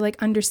have to like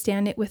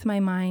understand it with my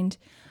mind.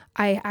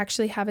 I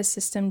actually have a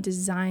system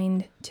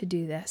designed to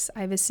do this.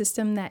 I have a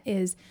system that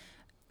is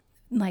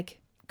like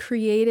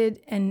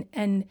created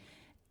and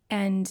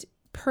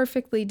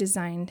perfectly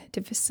designed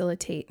to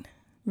facilitate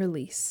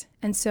release.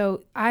 And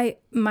so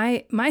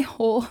my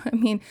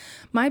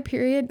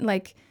period,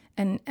 like,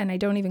 and I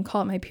don't even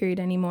call it my period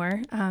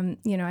anymore.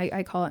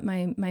 I call it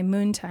my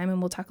moon time,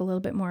 and we'll talk a little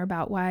bit more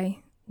about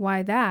why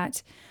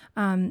that.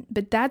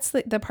 But that's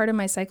the part of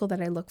my cycle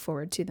that I look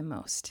forward to the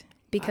most,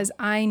 because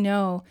I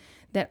know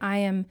that I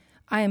am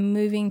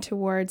moving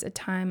towards a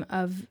time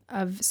of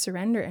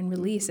surrender and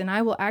release. And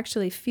I will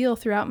actually feel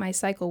throughout my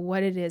cycle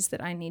what it is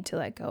that I need to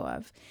let go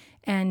of.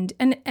 And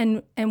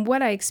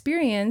what I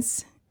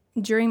experience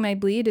during my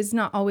bleed is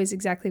not always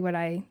exactly what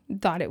I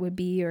thought it would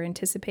be or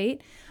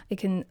anticipate. It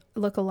can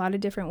look a lot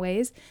of different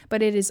ways,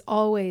 but it is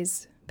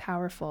always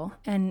powerful.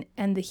 And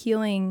the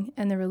healing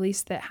and the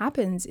release that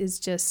happens is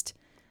just,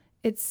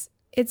 it's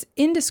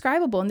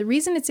indescribable. And the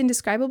reason it's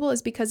indescribable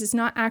is because it's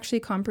not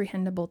actually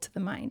comprehensible to the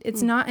mind.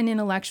 It's not an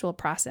intellectual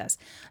process.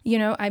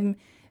 I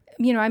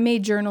may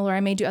journal or I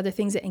may do other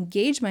things that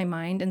engage my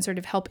mind and sort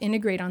of help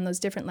integrate on those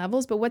different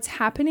levels. But what's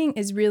happening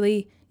is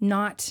really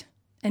not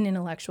an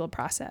intellectual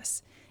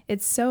process.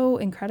 It's so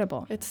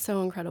incredible. It's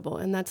so incredible.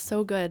 And that's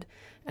so good.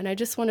 And I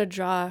just want to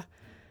draw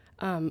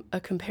a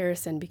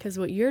comparison, because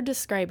what you're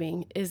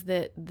describing is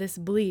that this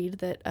bleed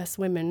that us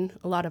women,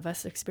 a lot of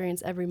us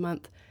experience every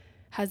month,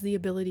 has the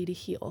ability to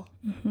heal,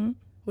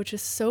 which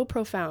is so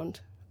profound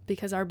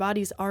because our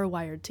bodies are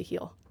wired to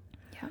heal.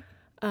 Yeah.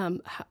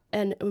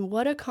 And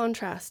what a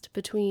contrast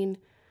between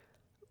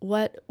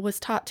what was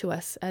taught to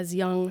us as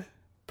young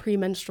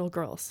premenstrual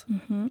girls,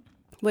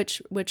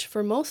 which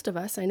for most of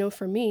us, I know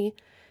for me,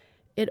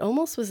 it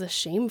almost was a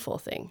shameful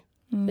thing.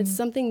 It's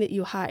something that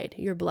you hide,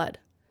 your blood.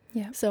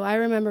 Yeah. So I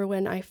remember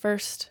when my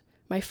first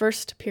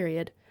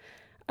period,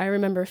 I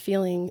remember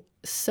feeling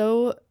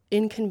so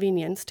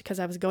inconvenienced because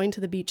I was going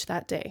to the beach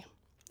that day.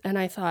 And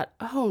I thought,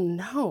 oh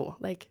no,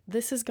 like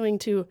this is going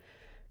to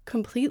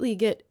completely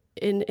get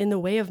in the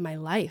way of my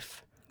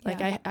life.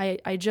 Yeah.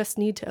 Like I just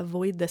need to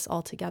avoid this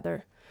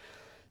altogether.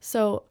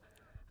 So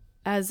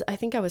as I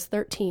think I was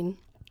 13,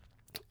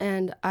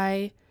 and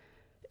I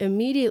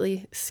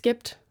immediately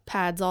skipped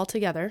pads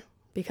altogether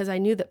because I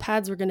knew that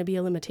pads were going to be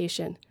a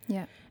limitation.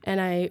 Yeah. And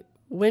I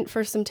went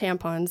for some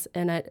tampons,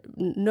 and I had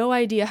no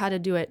idea how to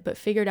do it, but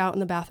figured out in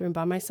the bathroom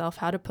by myself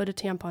how to put a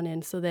tampon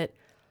in so that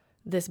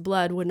this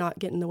blood would not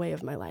get in the way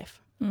of my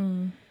life.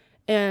 And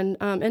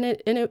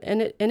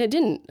it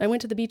didn't. I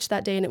went to the beach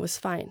that day and it was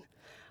fine.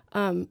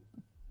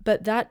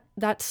 But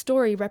that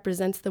story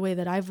represents the way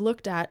that I've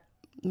looked at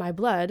my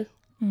blood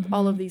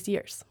all of these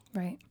years.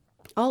 Right.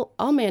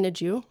 I'll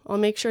manage you. I'll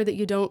make sure that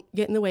you don't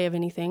get in the way of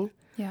anything.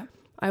 Yeah.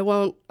 I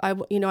won't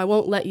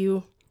let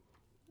you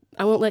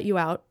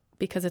out,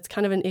 because it's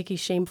kind of an icky,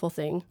 shameful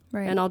thing.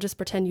 Right. And I'll just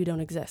pretend you don't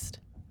exist.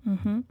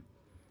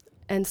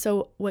 And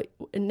so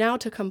now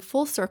to come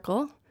full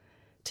circle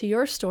to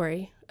your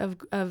story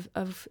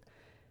of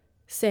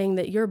saying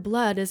that your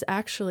blood is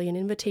actually an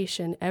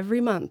invitation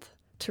every month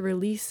to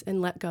release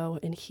and let go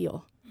and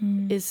heal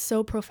is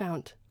so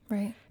profound.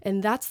 Right.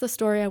 And that's the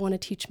story I want to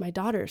teach my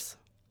daughters.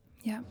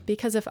 Yeah.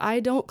 Because if I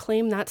don't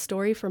claim that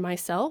story for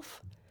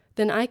myself,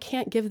 then I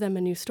can't give them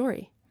a new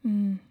story.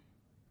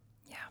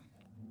 Yeah.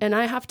 And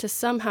I have to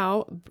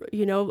somehow,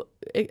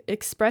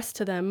 express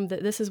to them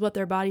that this is what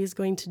their body is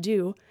going to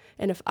do.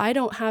 And if I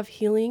don't have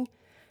healing,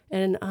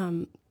 and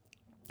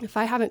if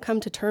I haven't come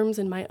to terms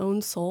in my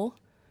own soul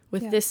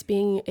with this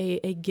being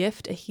a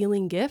gift, a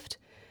healing gift,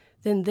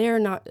 then they're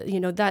not,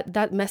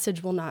 that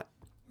message will not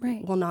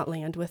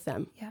land with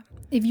them. Yeah.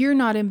 If you're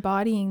not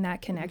embodying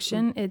that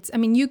connection,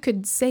 you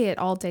could say it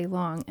all day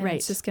long and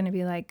it's just going to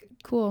be like,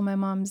 cool, my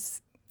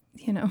mom's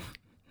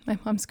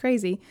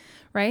crazy.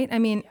 Right.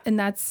 And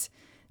that's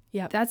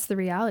the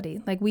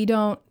reality. Like we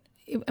know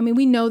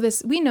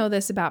this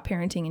about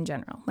parenting in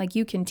general. Like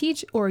you can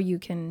teach or you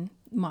can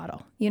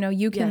model,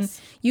 you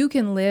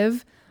can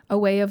live a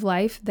way of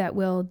life that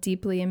will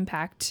deeply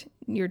impact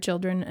your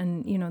children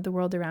and, the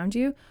world around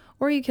you.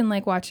 Or you can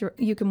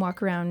you can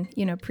walk around,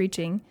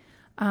 preaching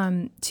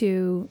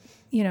to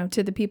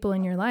the people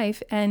in your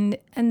life. And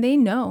they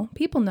know,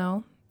 people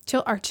know,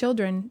 our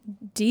children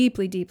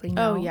deeply, deeply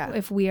know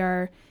if we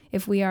are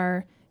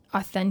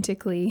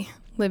authentically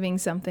living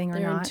something or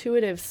not. They're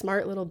intuitive,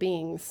 smart little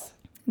beings.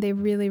 They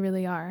really,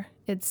 really are.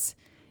 It's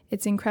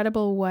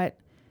incredible what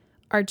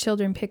our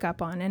children pick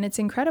up on. And it's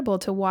incredible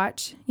to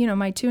watch,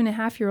 my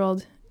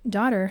 2.5-year-old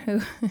daughter,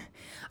 who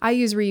I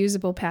use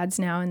reusable pads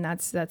now, and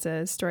that's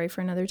a story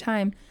for another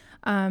time.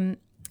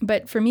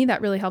 But for me,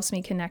 that really helps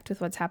me connect with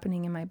what's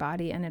happening in my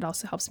body, and it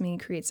also helps me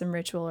create some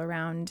ritual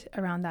around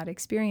that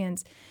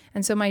experience.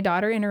 And so my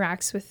daughter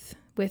interacts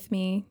with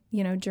me,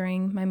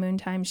 during my moon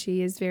time.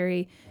 She is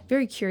very,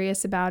 very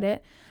curious about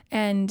it,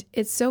 and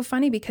it's so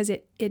funny because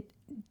it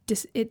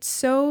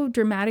so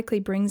dramatically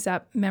brings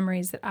up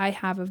memories that I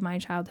have of my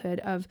childhood,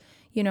 of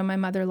my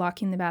mother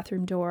locking the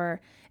bathroom door,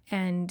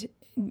 and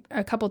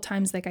a couple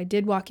times, like I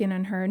did walk in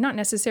on her, not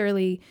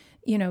necessarily,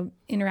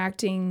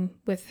 interacting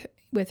with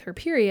her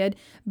period,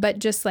 but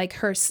just like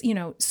her,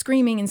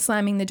 screaming and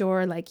slamming the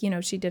door. Like,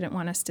 she didn't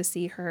want us to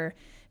see her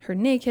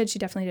naked. She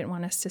definitely didn't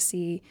want us to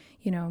see,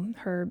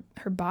 her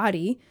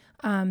body.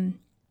 And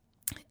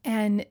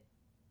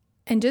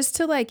just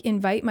to like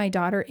invite my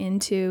daughter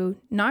into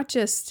not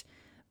just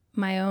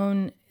my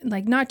own,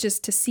 like not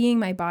just to seeing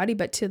my body,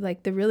 but to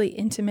like the really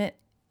intimate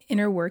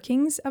inner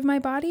workings of my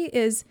body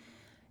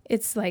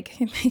it's like,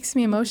 it makes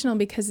me emotional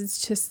because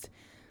it's just,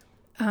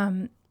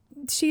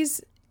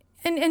 she's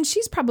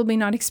probably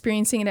not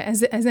experiencing it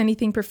as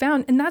anything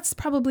profound. And that's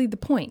probably the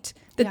point,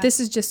 that this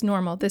is just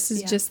normal. This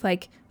is just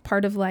like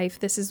part of life.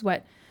 This is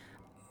what,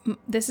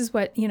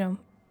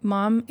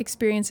 mom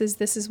experiences.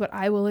 This is what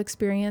I will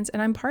experience.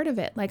 And I'm part of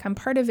it. Like I'm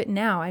part of it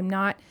now. I'm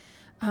not,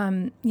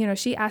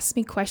 she asks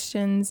me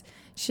questions.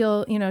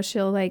 She'll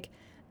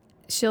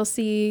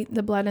see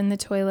the blood in the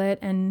toilet,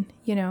 and,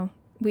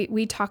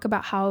 we talk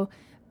about how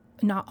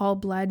not all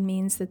blood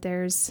means that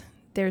there's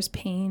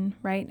pain,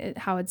 right?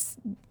 How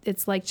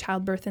it's like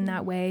childbirth in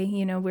that way,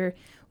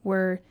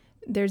 where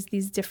there's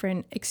these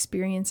different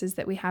experiences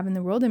that we have in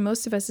the world, and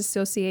most of us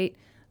associate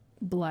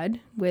blood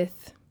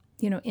with,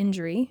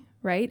 injury,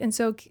 right? And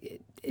so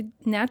it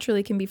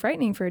naturally can be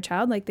frightening for a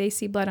child. Like they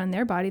see blood on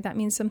their body, that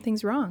means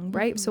something's wrong,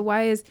 right? Mm-hmm. So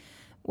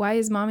why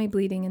is mommy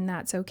bleeding, and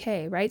that's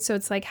okay, right? So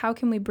it's like, how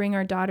can we bring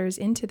our daughters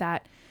into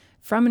that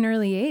from an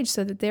early age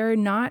so that they're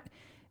not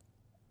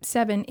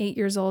 7, 8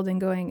 years old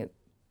and going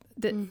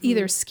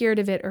either scared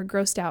of it or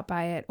grossed out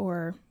by it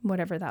or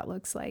whatever that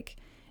looks like.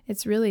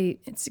 It's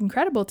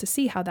incredible to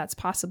see how that's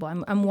possible.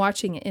 I'm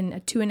watching it in a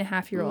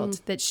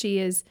 2.5-year-old that she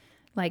is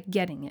like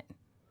getting it,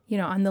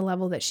 on the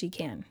level that she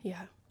can.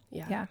 Yeah.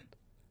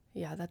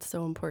 That's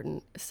so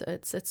important. So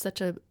it's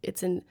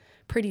a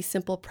pretty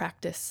simple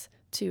practice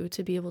to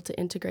be able to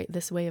integrate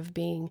this way of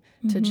being,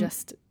 to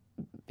just,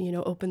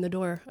 open the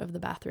door of the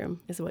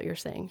bathroom is what you're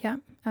saying. Yeah,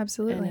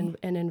 absolutely.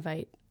 And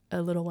invite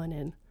a little one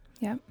in.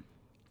 Yeah.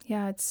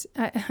 Yeah.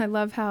 I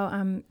love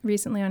how,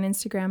 recently on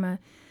Instagram,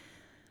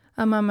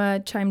 a mama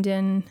chimed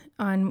in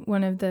on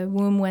one of the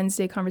Womb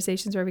Wednesday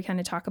conversations where we kind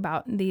of talk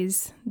about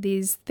these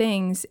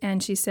things.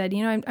 And she said,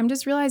 I'm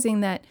just realizing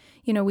that,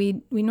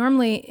 we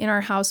normally in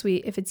our house,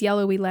 if it's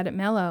yellow, we let it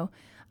mellow.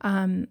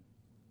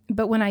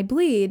 But when I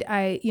bleed,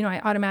 I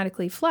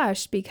automatically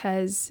flush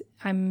because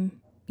I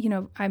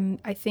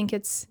think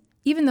it's,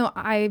 even though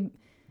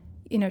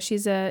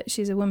she's a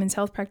women's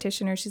health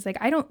practitioner. She's like,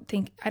 I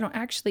don't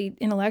actually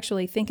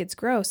intellectually think it's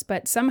gross,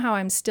 but somehow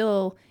I'm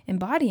still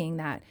embodying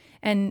that.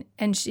 And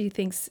she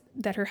thinks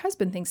that her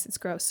husband thinks it's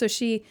gross. So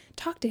she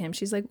talked to him.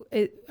 She's like,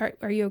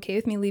 are you okay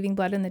with me leaving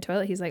blood in the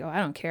toilet? He's like, oh, I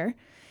don't care.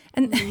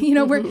 And,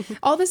 we're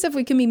all this stuff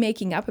we can be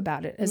making up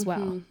about it as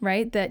well,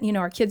 right? That,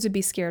 our kids would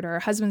be scared or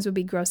our husbands would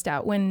be grossed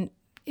out.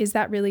 Is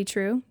that really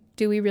true?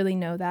 Do we really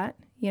know that,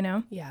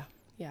 Yeah.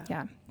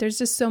 There's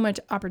just so much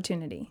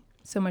opportunity,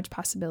 so much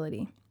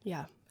possibility.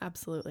 Yeah,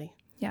 absolutely.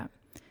 Yeah.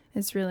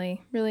 It's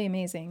really, really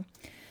amazing.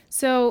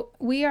 So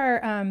we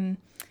are,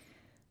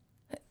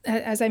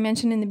 as I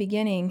mentioned in the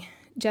beginning,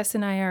 Jess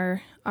and I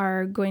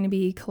are going to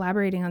be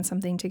collaborating on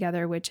something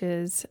together, which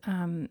is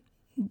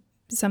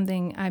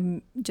something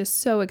I'm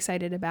just so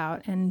excited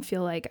about and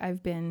feel like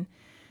I've been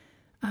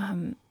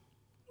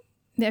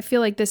I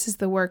feel like this is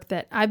the work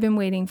that I've been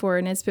waiting for,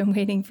 and it's been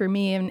waiting for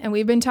me. And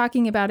we've been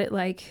talking about it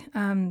like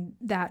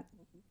that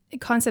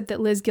concept that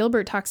Liz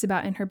Gilbert talks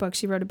about in her book.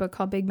 She wrote a book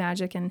called Big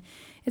Magic, and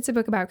it's a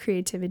book about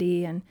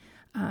creativity, and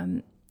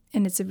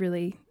it's a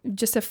really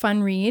just a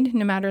fun read,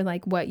 no matter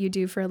like what you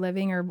do for a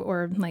living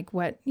or like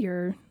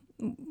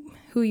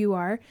who you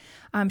are.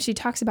 She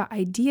talks about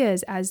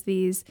ideas as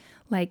these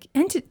like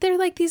they're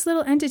like these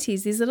little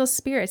entities, these little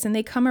spirits, and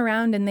they come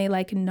around and they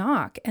like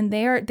knock, and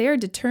they are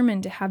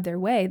determined to have their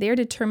way. They are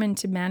determined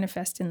to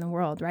manifest in the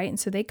world, right? And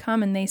so they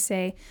come and they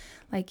say,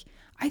 like,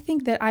 I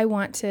think that I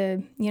want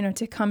to,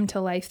 to come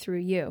to life through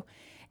you.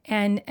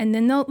 And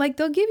then they'll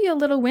give you a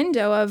little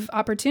window of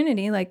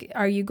opportunity. Like,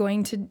 are you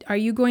going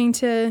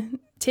to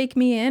take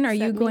me in? Are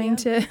you going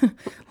to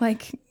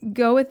like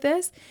go with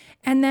this?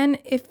 And then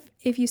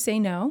if you say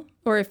no,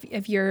 or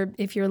if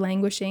you're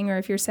languishing, or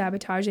if you're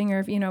sabotaging,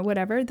 or if,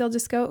 whatever, they'll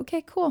just go,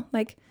 okay, cool.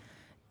 Like,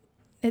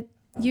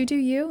 you do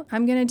you,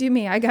 I'm going to do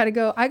me. I got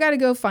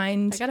to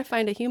find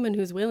a human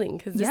who's willing,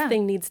 because this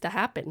thing needs to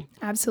happen.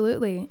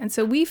 Absolutely. And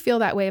so we feel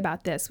that way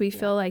about this. We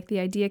feel like the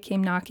idea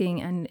came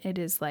knocking, and it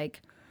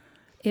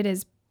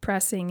is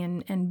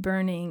pressing and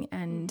burning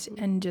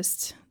and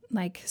just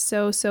like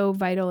so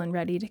vital and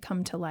ready to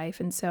come to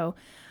life. And so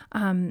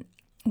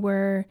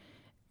we're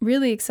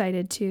really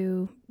excited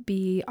to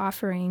be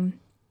offering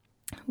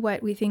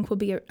what we think will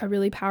be a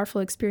really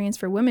powerful experience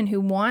for women who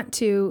want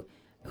to,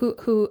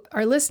 who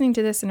are listening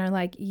to this and are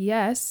like,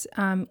 yes,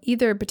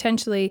 either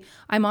potentially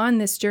I'm on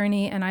this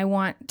journey and I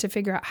want to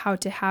figure out how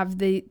to have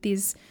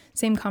these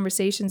same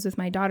conversations with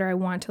my daughter. I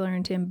want to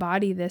learn to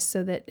embody this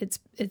so that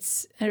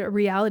it's a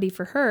reality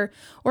for her.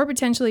 Or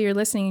potentially you're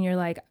listening and you're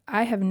like,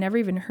 I have never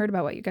even heard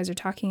about what you guys are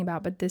talking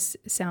about, but this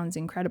sounds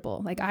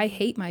incredible. Like, I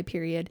hate my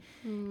period,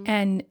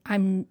 and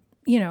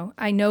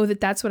I know that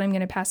that's what I'm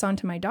going to pass on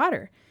to my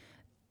daughter.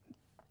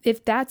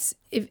 That's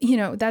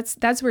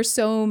where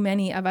so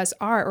many of us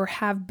are, or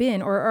have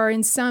been, or are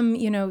in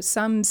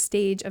some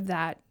stage of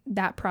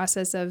that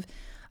process of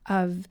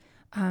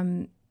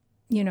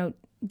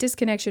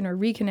disconnection or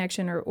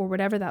reconnection or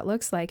whatever that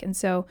looks like. And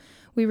so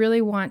we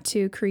really want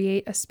to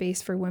create a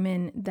space for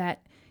women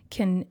that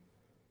can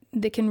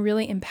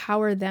really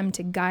empower them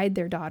to guide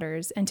their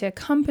daughters and to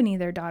accompany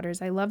their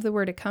daughters. I love the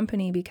word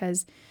accompany,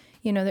 because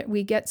that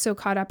we get so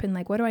caught up in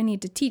like, what do I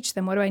need to teach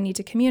them? What do I need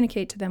to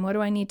communicate to them? What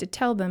do I need to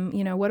tell them?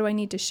 What do I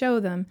need to show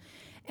them?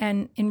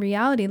 And in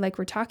reality, like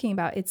we're talking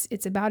about,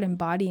 it's about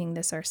embodying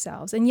this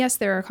ourselves. And yes,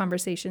 there are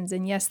conversations,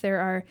 and yes, there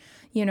are,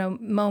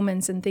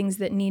 moments and things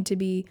that need to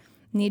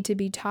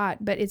be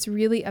taught, but it's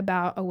really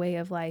about a way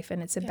of life,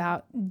 and it's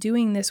about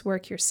doing this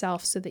work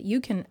yourself so that you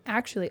can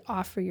actually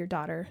offer your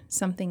daughter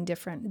something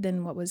different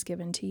than what was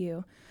given to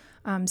you.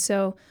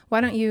 So why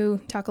don't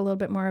you talk a little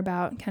bit more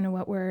about kind of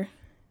what we're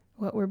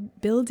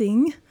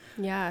building?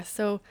 Yeah.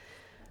 So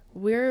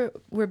we're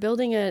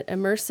building an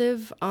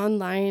immersive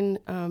online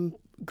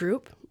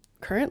group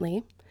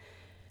currently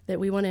that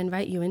we want to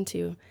invite you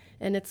into.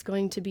 And it's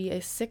going to be a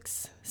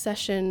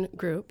 6-session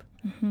group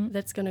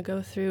that's going to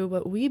go through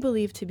what we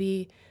believe to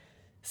be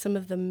some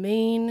of the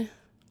main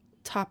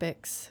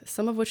topics,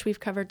 some of which we've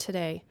covered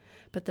today,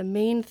 but the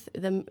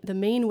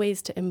main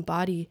ways to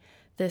embody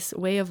this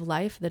way of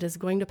life that is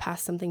going to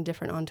pass something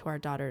different on to our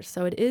daughters.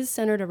 So it is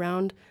centered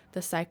around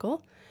the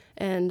cycle.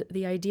 And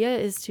the idea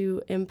is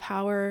to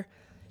empower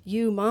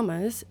you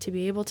mamas to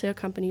be able to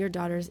accompany your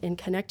daughters in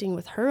connecting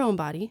with her own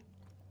body,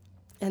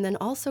 and then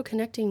also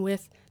connecting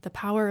with the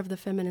power of the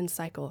feminine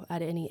cycle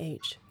at any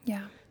age.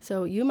 Yeah.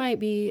 So you might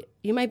be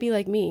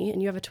like me,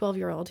 and you have a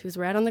 12-year-old who's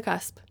right on the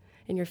cusp,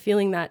 and you're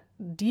feeling that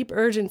deep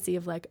urgency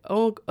of like,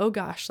 oh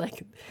gosh,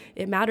 like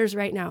it matters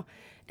right now.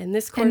 And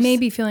this course, and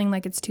maybe feeling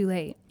like it's too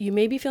late. You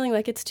may be feeling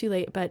like it's too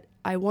late, but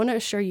I want to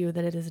assure you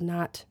that it is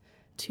not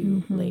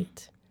too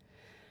late.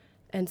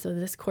 And so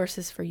this course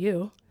is for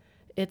you.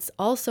 It's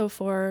also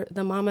for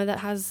the mama that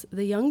has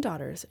the young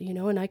daughters,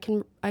 and I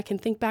can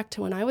think back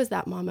to when I was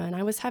that mama and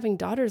I was having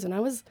daughters, and I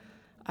was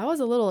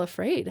a little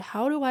afraid.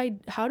 How do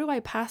I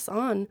pass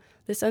on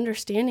this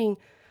understanding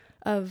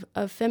of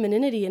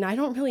femininity? And I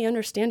don't really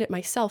understand it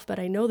myself, but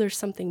I know there's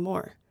something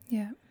more.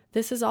 Yeah.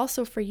 This is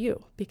also for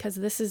you, because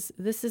this is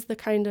the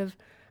kind of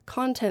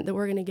content that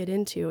we're going to get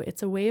into.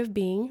 It's a way of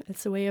being.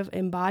 It's a way of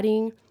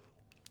embodying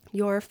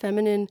your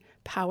feminine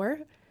power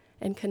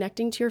and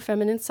connecting to your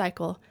feminine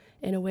cycle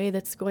in a way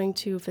that's going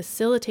to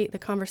facilitate the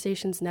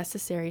conversations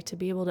necessary to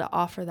be able to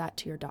offer that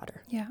to your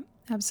daughter. Yeah,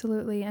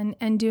 absolutely.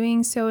 And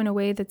doing so in a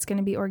way that's going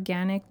to be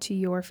organic to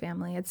your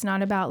family. It's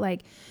not about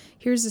like,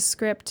 here's a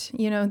script,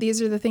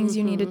 these are the things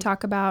you need to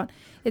talk about.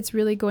 It's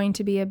really going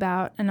to be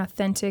about an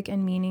authentic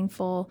and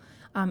meaningful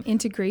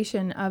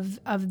integration of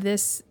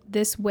this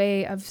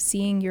way of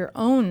seeing your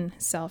own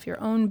self, your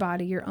own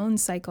body, your own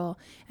cycle,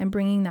 and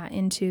bringing that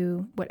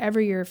into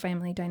whatever your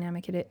family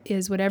dynamic it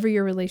is, whatever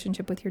your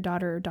relationship with your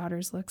daughter or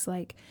daughters looks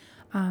like.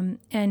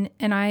 And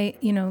I,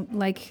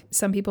 like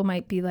some people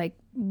might be like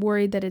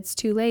worried that it's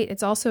too late.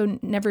 It's also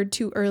never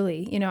too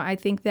early. I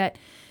think that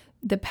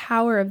the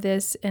power of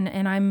this,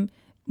 and I'm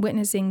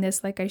witnessing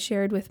this, like I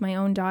shared with my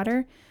own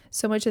daughter,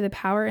 so much of the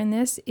power in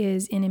this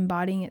is in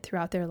embodying it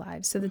throughout their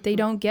lives so that they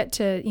don't get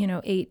to,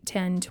 8,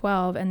 10,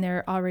 12, and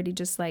they're already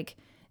just like,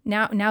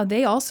 now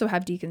they also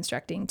have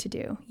deconstructing to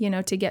do,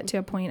 to get to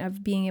a point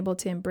of being able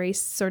to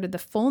embrace sort of the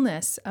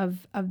fullness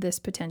of this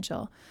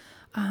potential.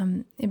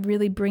 And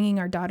really bringing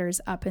our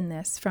daughters up in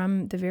this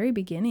from the very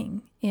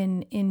beginning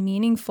in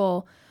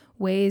meaningful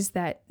ways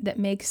that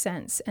make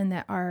sense and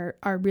that are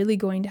really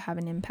going to have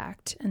an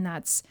impact. And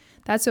that's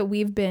what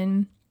we've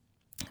been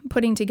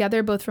putting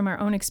together, both from our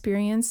own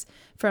experience,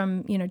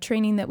 from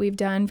training that we've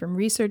done, from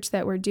research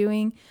that we're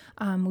doing.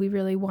 We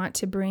really want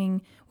to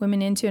bring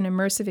women into an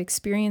immersive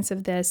experience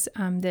of this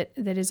that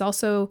is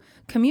also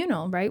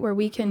communal, right? Where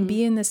we can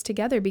be in this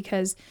together,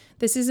 because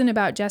this isn't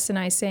about Jess and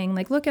I saying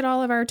like, look at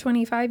all of our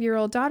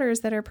 25-year-old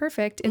daughters that are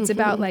perfect. It's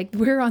about like,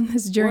 we're on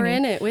this journey. We're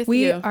in it with you.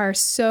 We are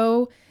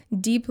so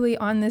deeply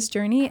on this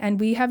journey, and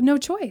we have no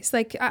choice.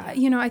 Like,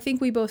 I think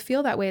we both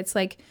feel that way. It's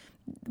like,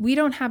 we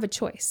don't have a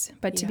choice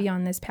but to be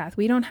on this path.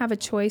 We don't have a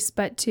choice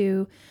but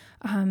to,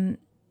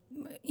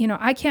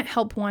 I can't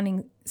help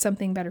wanting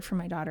something better for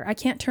my daughter. I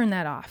can't turn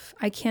that off.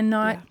 I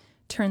cannot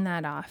turn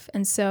that off.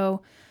 And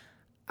so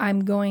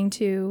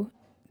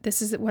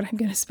this is what I'm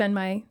going to spend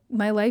my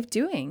life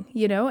doing,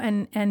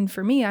 and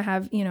for me, I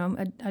have,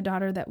 a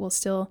daughter that will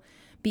still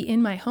be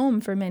in my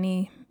home for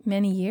many,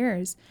 many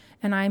years.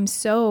 And I'm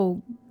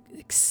so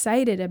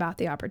excited about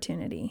the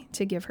opportunity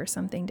to give her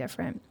something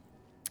different.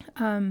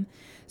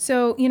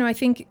 So, I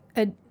think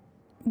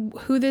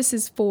who this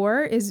is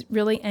for is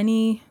really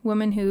any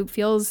woman who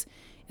feels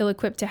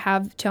ill-equipped to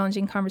have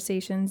challenging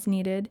conversations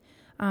needed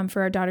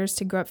for our daughters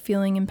to grow up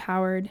feeling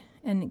empowered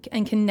and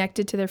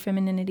connected to their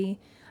femininity.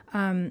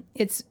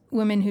 It's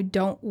women who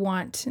don't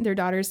want their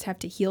daughters to have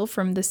to heal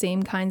from the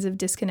same kinds of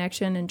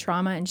disconnection and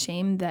trauma and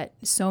shame that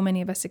so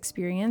many of us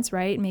experience,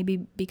 right?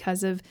 Maybe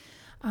because of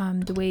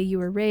the way you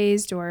were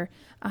raised, or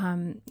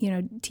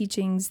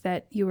teachings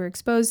that you were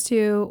exposed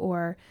to,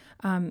 or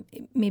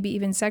maybe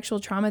even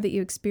sexual trauma that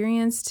you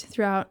experienced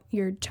throughout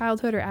your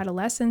childhood or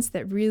adolescence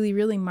that really,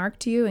 really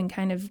marked you and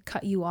kind of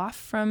cut you off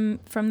from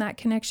that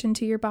connection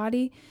to your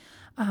body.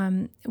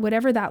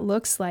 Whatever that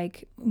looks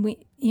like,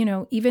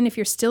 even if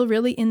you're still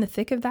really in the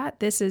thick of that,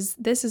 this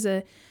is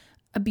a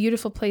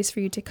beautiful place for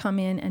you to come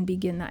in and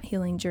begin that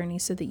healing journey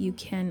so that you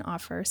can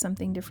offer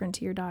something different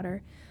to your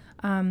daughter.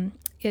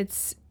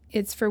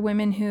 It's for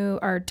women who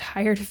are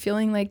tired of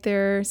feeling like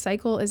their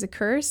cycle is a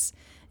curse.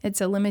 It's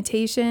a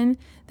limitation,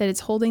 that it's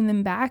holding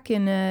them back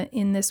in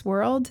this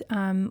world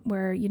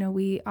where,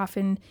 we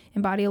often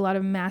embody a lot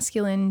of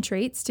masculine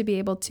traits to be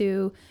able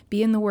to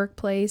be in the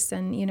workplace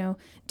and,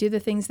 do the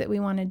things that we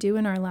want to do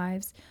in our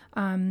lives.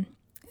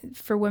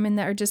 For women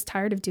that are just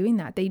tired of doing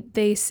that,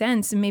 they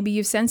sense, and maybe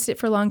you've sensed it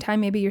for a long time,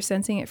 maybe you're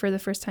sensing it for the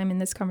first time in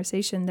this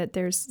conversation, that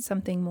there's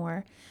something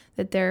more,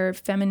 that their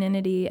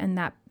femininity and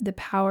that the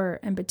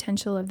power and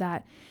potential of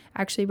that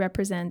actually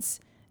represents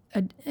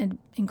an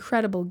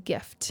incredible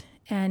gift,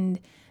 and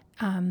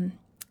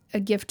a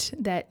gift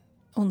that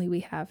only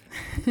we have.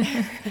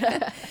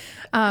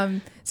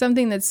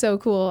 Something that's so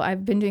cool.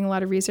 I've been doing a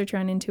lot of research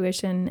around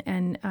intuition,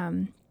 and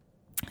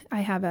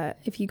I have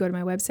if you go to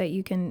my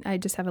website, I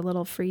just have a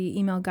little free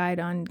email guide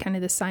on kind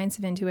of the science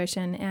of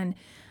intuition. And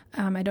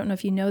I don't know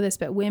if you know this,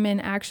 but women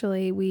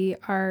actually, we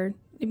are,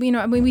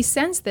 we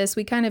sense this,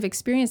 we kind of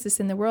experience this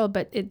in the world,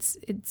 but it's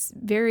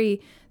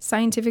very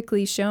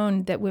scientifically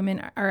shown that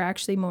women are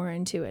actually more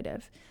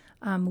intuitive.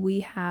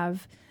 We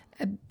have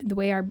the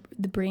way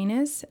the brain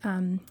is,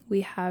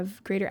 we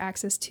have greater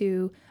access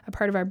to a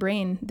part of our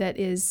brain that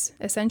is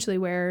essentially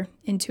where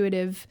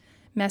intuitive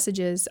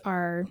messages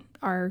are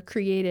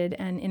created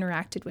and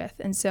interacted with.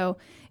 And so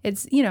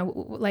it's,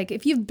 like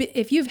if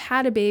you've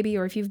had a baby,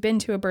 or if you've been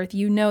to a birth,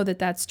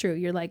 that's true.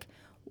 You're like,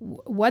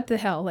 what the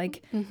hell?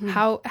 Like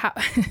how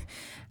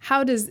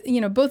does,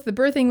 both the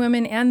birthing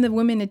women and the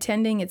women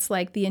attending, it's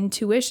like the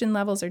intuition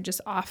levels are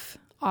just off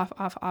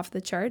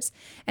the charts.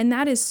 And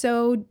that is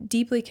so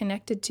deeply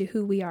connected to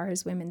who we are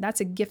as women.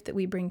 That's a gift that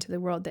we bring to the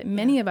world that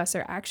many of us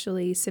are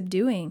actually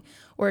subduing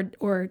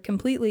or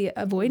completely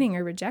avoiding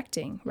or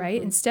rejecting, right?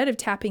 Mm-hmm. Instead of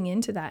tapping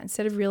into that,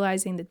 instead of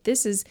realizing that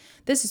this is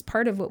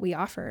part of what we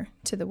offer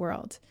to the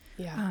world.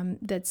 Yeah.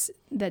 That's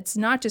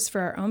not just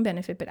for our own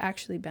benefit, but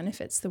actually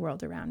benefits the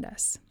world around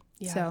us.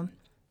 Yeah. So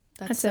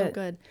that's so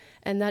good.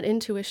 And that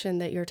intuition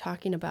that you're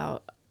talking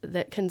about,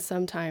 that can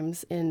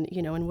sometimes in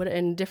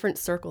different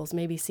circles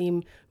maybe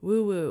seem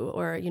woo-woo,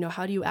 or,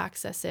 how do you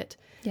access it?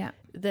 Yeah.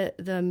 The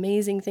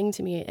amazing thing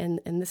to me, and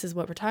this is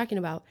what we're talking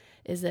about,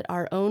 is that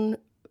our own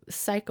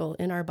cycle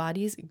in our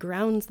bodies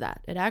grounds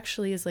that. It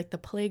actually is like the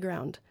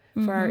playground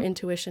for our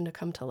intuition to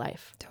come to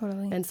life.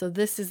 Totally. And so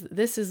this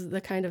is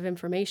the kind of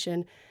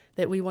information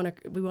that we want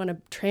to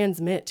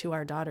transmit to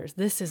our daughters.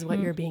 This is what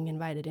you're being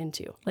invited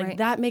into. Like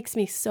that makes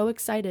me so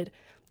excited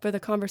for the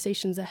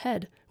conversations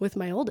ahead with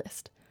my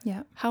oldest.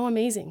 Yeah. How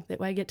amazing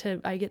that I get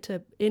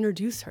to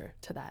introduce her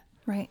to that.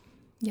 Right.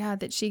 Yeah,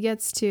 that she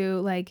gets to,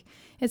 like,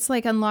 it's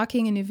like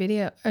unlocking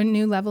a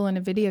new level in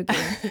a video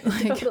game,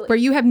 like, Totally. where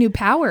you have new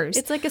powers.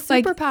 It's like a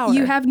superpower. Like,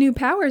 you have new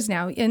powers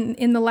now.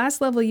 In the last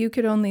level, you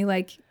could only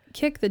like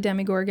kick the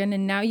Demogorgon,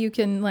 and now you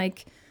can,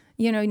 like,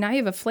 you know, now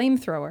you have a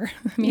flamethrower.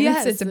 I mean,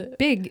 Yes.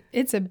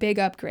 it's a big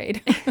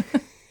upgrade.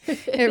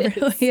 It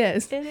really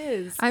is. It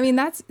is. I mean,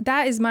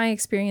 that is my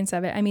experience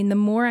of it. I mean, the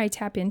more I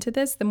tap into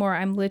this, the more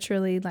I'm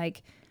literally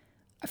like,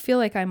 I feel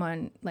like I'm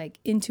on like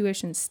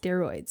intuition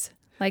steroids.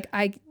 Like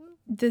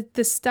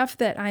the stuff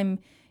that I'm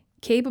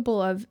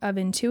capable of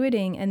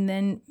intuiting and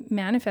then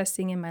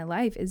manifesting in my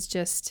life is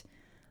just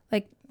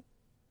like,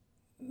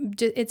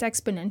 it's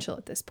exponential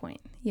at this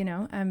point, you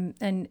know?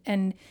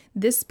 And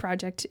this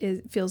project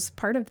feels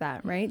part of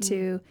that, right? Mm-hmm.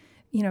 To,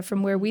 you know,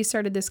 from where we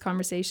started this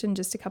conversation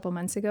just a couple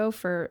months ago,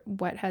 for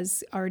what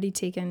has already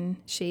taken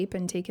shape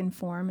and taken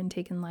form and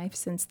taken life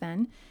since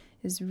then,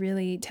 is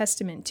really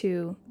testament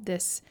to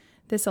this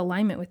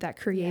alignment with that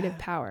creative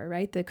power,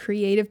 right? The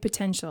creative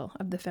potential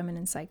of the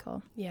feminine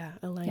cycle. Yeah,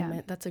 alignment.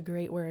 Yeah. That's a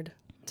great word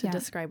to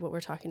describe what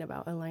we're talking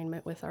about.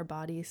 Alignment with our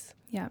bodies.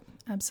 Yeah,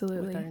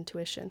 absolutely. With our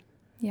intuition.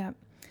 Yeah.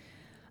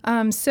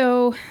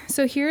 So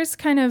here's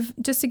kind of,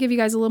 just to give you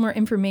guys a little more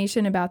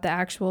information about the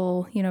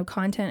actual, you know,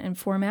 content and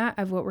format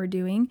of what we're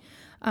doing.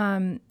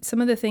 Some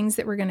of the things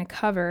that we're going to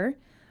cover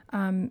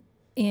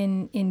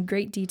in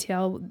great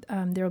detail.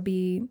 There'll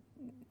be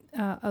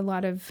a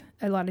lot of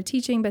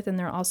teaching, but then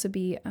there'll also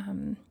be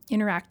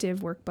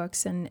interactive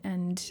workbooks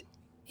and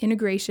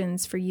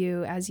integrations for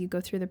you as you go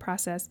through the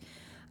process.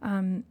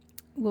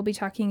 We'll be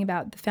talking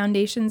about the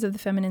foundations of the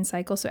feminine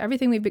cycle. So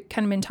everything we've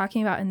kind of been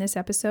talking about in this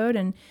episode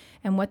and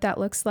what that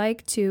looks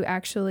like to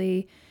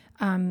actually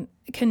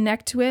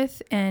connect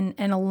with and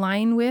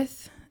align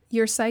with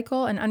your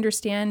cycle and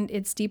understand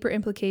its deeper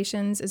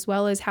implications, as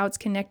well as how it's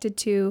connected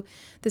to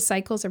the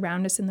cycles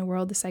around us in the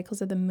world, the cycles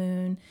of the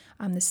moon,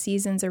 the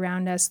seasons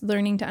around us,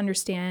 learning to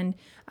understand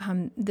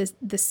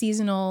the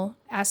seasonal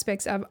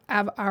aspects of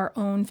our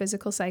own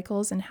physical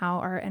cycles and how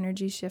our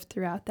energies shift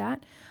throughout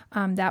that.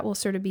 That will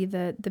sort of be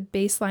the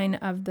baseline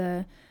of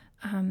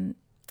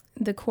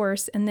the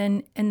course. And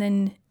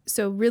then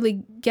so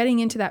really getting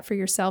into that for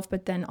yourself,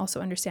 but then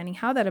also understanding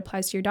how that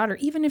applies to your daughter,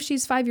 even if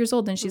she's 5 years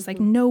old and she's like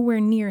nowhere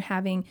near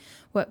having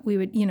what we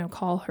would, you know,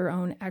 call her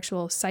own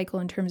actual cycle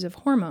in terms of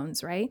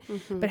hormones, right?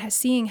 Mm-hmm. But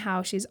seeing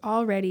how she's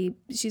already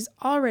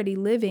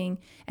living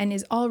and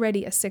is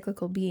already a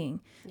cyclical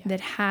being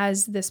that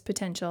has this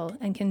potential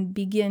and can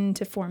begin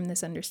to form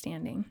this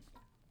understanding.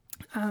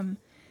 Do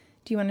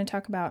you want to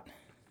talk about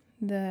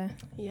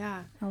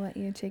I'll let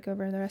you take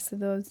over the rest of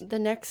those. The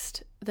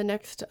next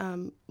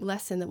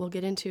lesson that we'll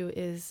get into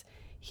is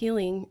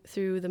healing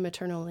through the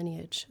maternal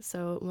lineage.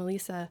 So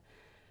Melissa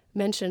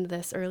mentioned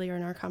this earlier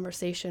in our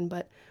conversation,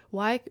 but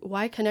why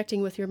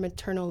connecting with your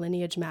maternal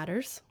lineage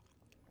matters,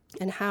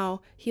 and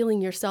how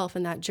healing yourself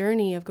and that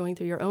journey of going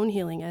through your own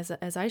healing, as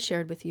I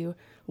shared with you,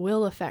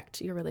 will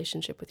affect your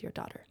relationship with your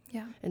daughter.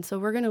 Yeah. And so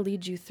we're going to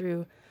lead you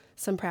through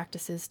some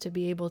practices to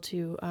be able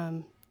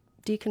to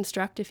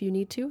deconstruct, if you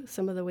need to,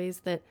 some of the ways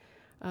that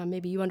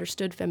maybe you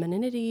understood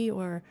femininity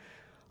or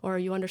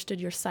you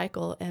understood your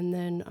cycle, and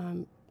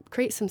then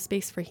create some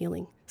space for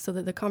healing so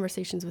that the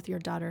conversations with your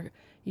daughter,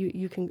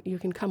 you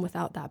can come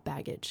without that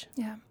baggage.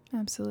 Yeah,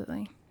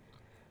 absolutely.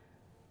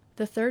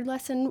 The third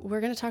lesson,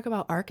 we're going to talk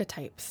about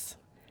archetypes.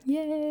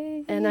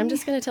 Yay! And I'm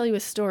just going to tell you a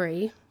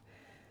story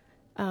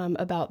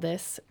about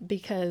this,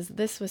 because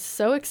this was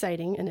so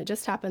exciting and it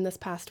just happened this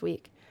past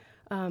week.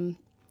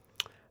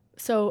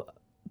 So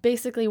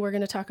basically, we're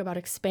going to talk about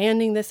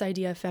expanding this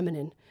idea of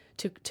feminine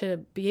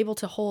to be able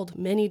to hold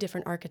many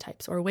different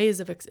archetypes, or ways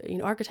of,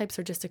 archetypes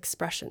are just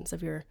expressions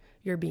of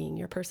your being,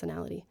 your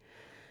personality.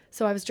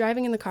 So I was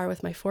driving in the car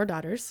with my 4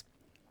 daughters.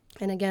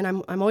 And again,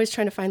 I'm always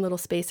trying to find little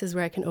spaces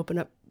where I can open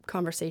up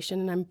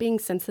conversation. And I'm being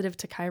sensitive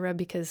to Kyra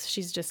because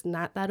she's just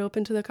not that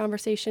open to the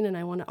conversation, and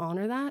I want to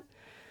honor that.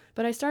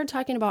 But I started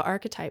talking about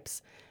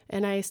archetypes,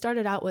 and I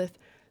started out with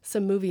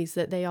some movies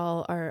that they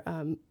all are,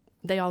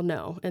 they all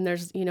know. And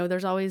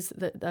there's always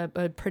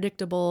a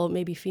predictable,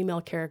 maybe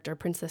female character,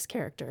 princess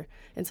character.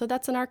 And so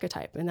that's an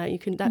archetype, and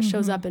that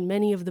shows up in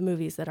many of the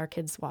movies that our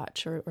kids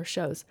watch or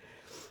shows.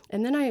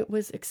 And then I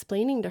was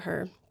explaining to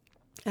her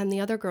and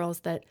the other girls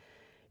that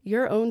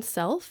your own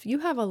self, you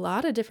have a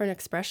lot of different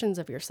expressions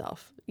of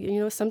yourself.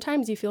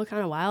 Sometimes you feel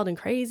kind of wild and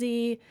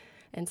crazy,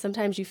 and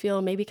sometimes you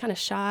feel maybe kind of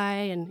shy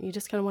and you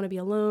just kind of want to be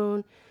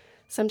alone.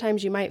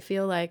 Sometimes you might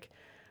feel like,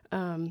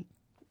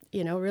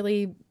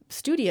 really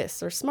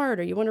studious or smart,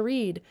 or you want to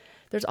read.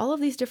 There's all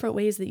of these different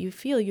ways that you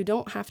feel. You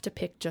don't have to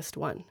pick just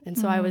one. And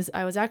so I was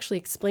actually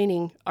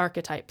explaining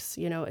archetypes,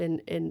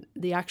 in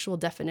the actual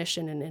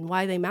definition and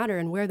why they matter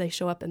and where they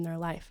show up in their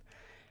life.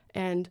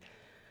 And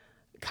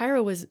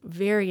Kyra was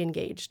very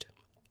engaged.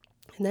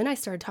 And then I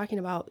started talking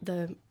about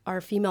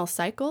our female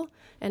cycle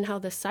and how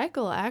the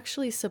cycle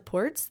actually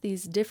supports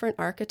these different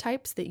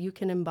archetypes that you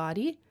can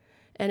embody.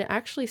 And it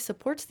actually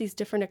supports these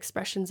different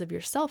expressions of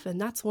yourself. And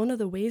that's one of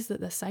the ways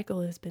that the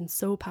cycle has been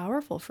so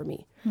powerful for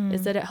me,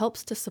 is that it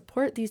helps to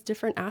support these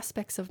different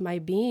aspects of my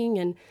being.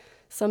 And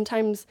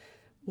sometimes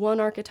one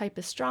archetype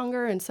is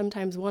stronger and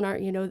sometimes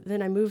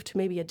then I move to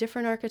maybe a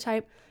different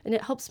archetype, and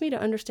it helps me to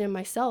understand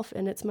myself,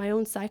 and it's my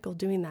own cycle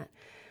doing that.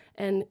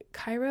 And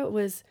Kyra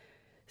was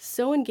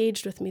so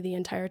engaged with me the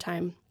entire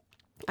time.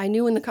 I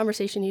knew when the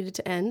conversation needed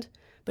to end,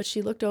 but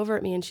she looked over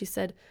at me and she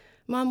said,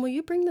 "Mom, will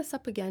you bring this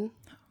up again?"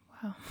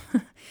 Wow.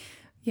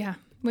 Yeah.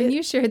 When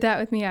you shared that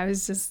with me, I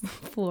was just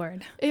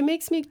floored. It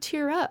makes me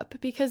tear up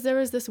because there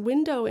was this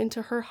window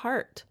into her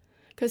heart,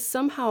 because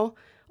somehow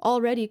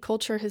already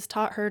culture has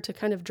taught her to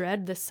kind of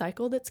dread this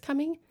cycle that's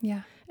coming.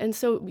 Yeah. And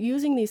so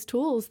using these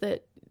tools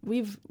that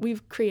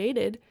we've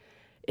created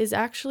is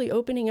actually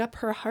opening up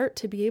her heart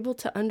to be able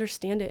to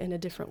understand it in a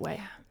different way.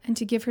 Yeah. And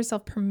to give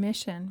herself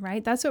permission,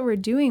 right? That's what we're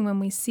doing when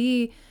we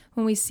see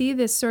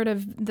this sort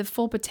of the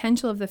full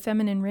potential of the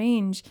feminine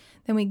range,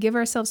 then we give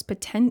ourselves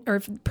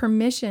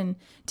permission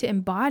to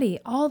embody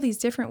all these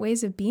different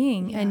ways of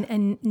being. Yeah.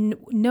 And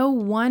no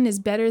one is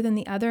better than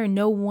the other, and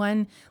no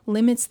one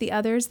limits the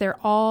others. They're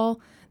all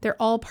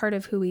part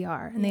of who we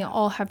are, and they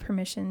all have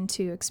permission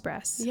to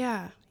express.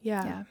 Yeah.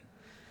 Yeah.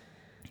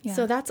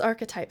 So that's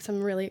archetypes.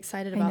 I'm really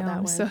excited about that one.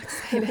 I'm so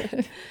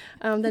excited.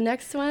 The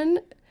next one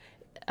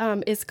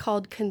is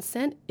called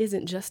Consent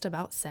Isn't Just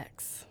About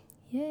Sex.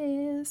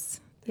 Yes.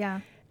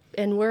 Yeah.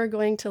 And we're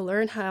going to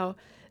learn how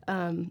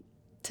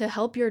to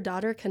help your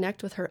daughter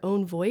connect with her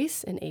own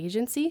voice and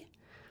agency,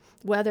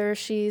 whether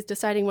she's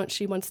deciding what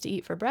she wants to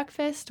eat for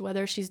breakfast,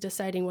 whether she's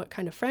deciding what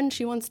kind of friends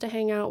she wants to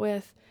hang out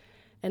with,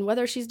 and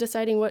whether she's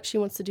deciding what she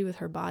wants to do with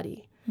her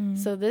body.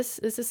 So this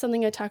is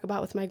something I talk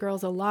about with my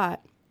girls a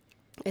lot.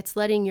 It's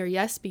letting your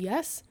yes be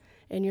yes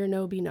and your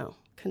no be no.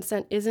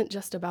 Consent isn't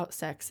just about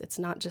sex. It's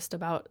not just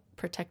about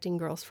protecting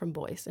girls from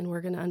boys. And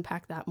we're going to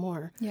unpack that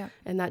more. Yeah.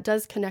 And that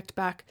does connect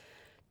back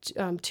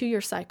to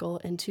your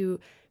cycle and to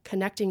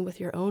connecting with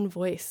your own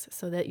voice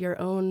so that your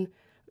own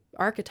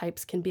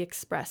archetypes can be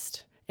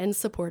expressed and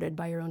supported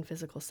by your own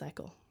physical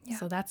cycle. Yeah.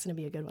 So that's going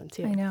to be a good one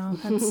too. I know.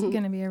 That's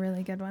going to be a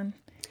really good one.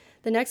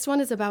 The next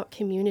one is about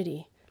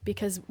community,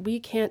 because we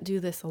can't do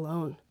this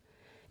alone.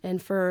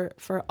 And for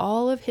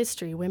all of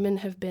history, women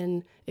have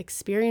been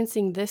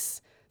experiencing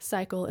this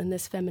cycle and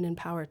this feminine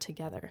power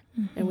together.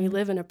 Mm-hmm. And we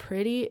live in a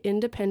pretty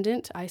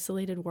independent,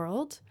 isolated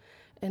world.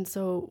 And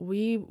so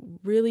we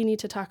really need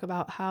to talk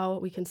about how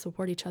we can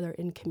support each other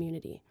in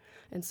community.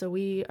 And so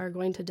we are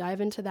going to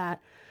dive into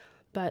that.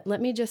 But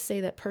let me just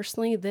say that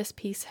personally, this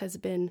piece has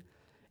been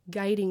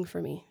guiding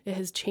for me. It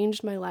has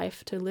changed my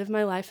life to live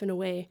my life in a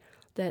way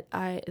that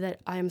I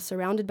am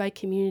surrounded by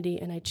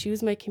community, and I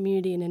choose my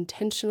community and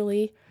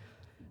intentionally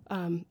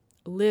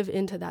live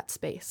into that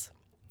space.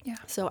 Yeah.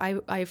 So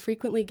I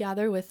frequently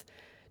gather with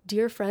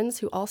dear friends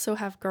who also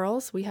have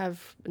girls. We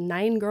have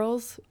 9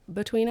 girls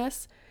between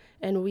us,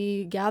 and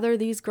we gather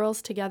these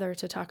girls together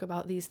to talk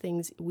about these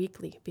things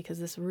weekly, because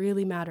this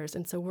really matters.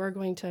 And so we're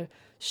going to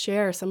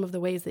share some of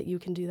the ways that you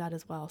can do that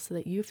as well, so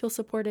that you feel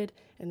supported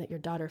and that your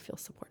daughter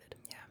feels supported.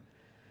 Yeah.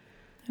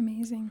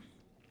 Amazing.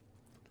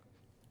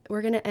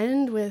 We're going to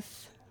end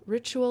with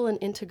ritual and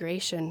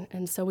integration.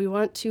 And so we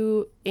want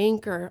to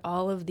anchor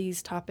all of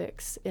these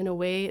topics in a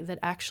way that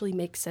actually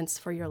makes sense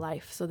for your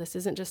life. So this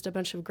isn't just a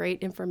bunch of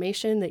great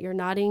information that you're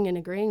nodding and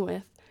agreeing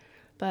with,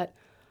 but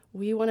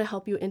we want to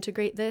help you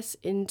integrate this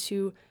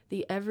into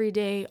the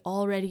everyday,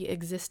 already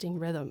existing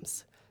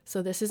rhythms.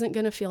 So this isn't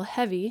going to feel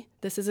heavy.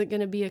 This isn't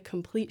going to be a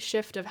complete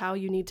shift of how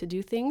you need to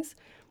do things,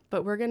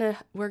 but we're going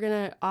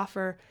to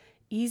offer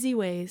easy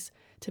ways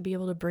to be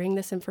able to bring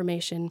this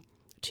information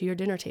to your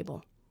dinner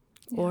table.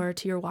 Yeah. Or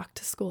to your walk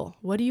to school.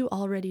 What are you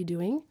already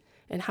doing?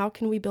 And how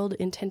can we build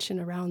intention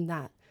around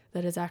that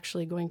is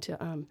actually going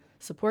to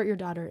support your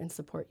daughter and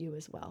support you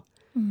as well?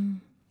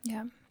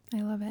 Yeah,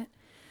 I love it.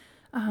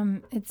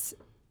 I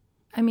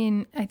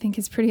think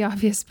it's pretty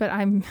obvious, but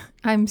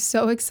I'm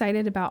so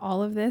excited about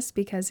all of this,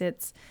 because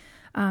it's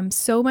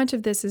so much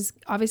of this is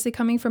obviously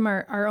coming from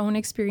our own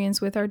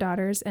experience with our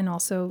daughters, and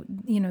also,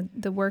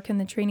 the work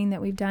and the training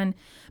that we've done.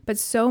 But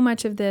so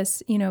much of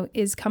this,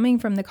 is coming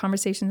from the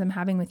conversations I'm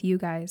having with you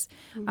guys.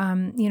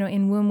 Mm-hmm.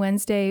 In Womb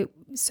Wednesday,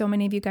 so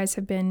many of you guys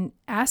have been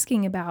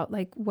asking about,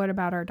 like, what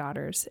about our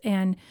daughters?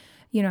 And,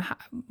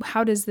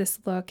 how does this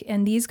look?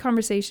 And these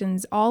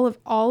conversations, all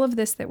of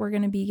this that we're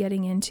going to be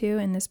getting into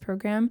in this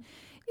program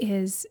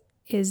is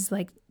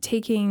like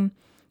taking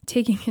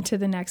it to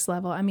the next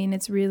level. I mean,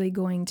 it's really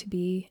going to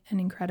be an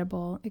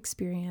incredible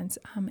experience.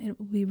 It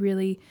will be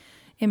really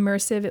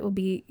immersive. It will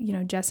be,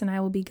 Jess and I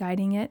will be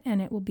guiding it,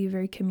 and it will be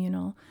very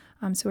communal.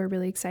 So we're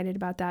really excited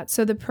about that.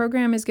 So the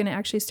program is going to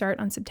actually start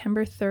on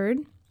September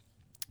 3rd,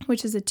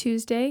 which is a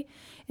Tuesday.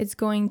 It's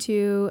going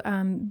to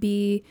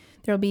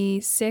there'll be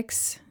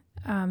 6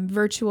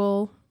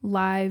 virtual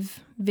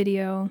live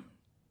video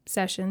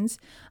sessions.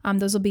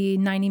 Those will be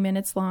 90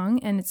 minutes long,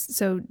 and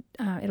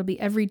it'll be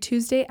every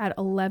Tuesday at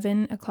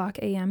 11 o'clock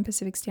a.m.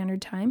 Pacific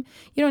Standard Time.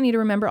 You don't need to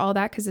remember all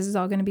that, because this is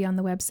all going to be on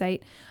the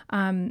website.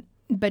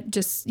 But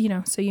just,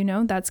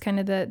 so that's kind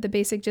of the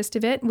basic gist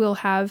of it. We'll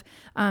have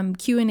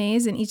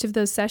Q&As in each of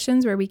those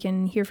sessions where we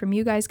can hear from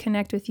you guys,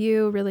 connect with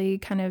you, really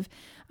kind of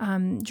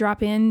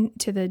drop in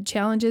to the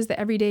challenges, the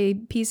everyday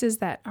pieces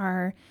that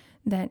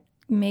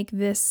make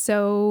this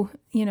so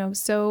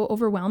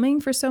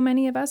overwhelming for so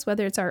many of us,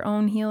 whether it's our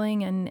own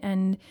healing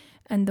and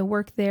the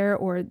work there,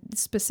 or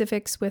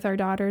specifics with our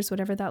daughters,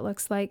 whatever that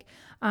looks like.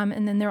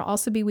 And then there'll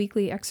also be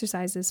weekly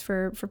exercises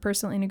for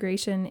personal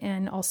integration,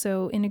 and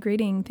also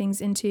integrating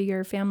things into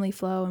your family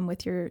flow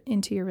and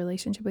into your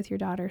relationship with your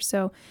daughter.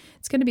 So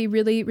it's going to be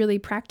really, really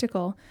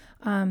practical,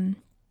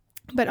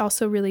 but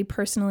also really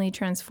personally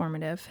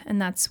transformative.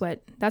 And that's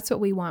what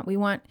we want. We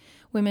want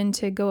women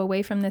to go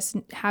away from this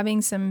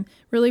having some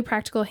really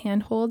practical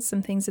handholds,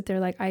 some things that they're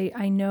like,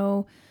 I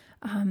know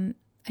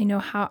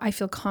how I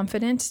feel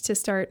confident to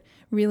start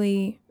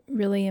really,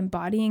 really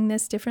embodying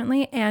this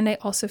differently. And I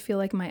also feel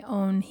like my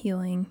own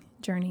healing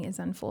journey is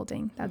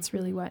unfolding. That's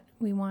really what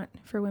we want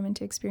for women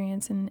to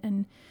experience,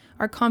 and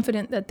are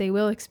confident that they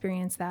will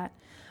experience that.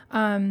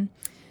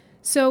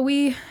 So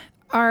we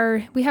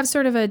have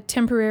sort of a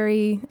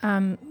temporary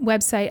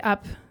website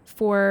up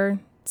for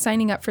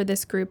signing up for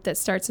this group that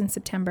starts in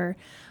September.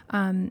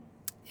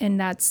 And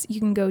that's,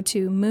 you can go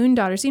to Moon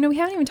Daughters. We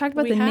haven't even talked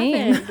about the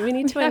name. We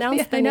need to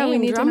announce the name. I know, we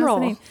need Drum to roll.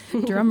 announce the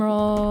name. Drum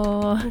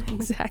roll.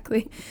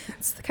 Exactly.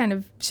 It's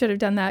should have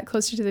done that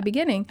closer to the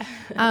beginning.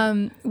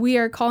 We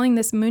are calling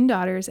this Moon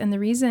Daughters. And the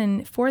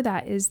reason for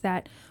that is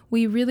that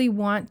we really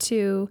want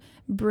to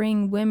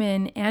bring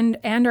women and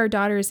our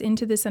daughters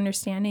into this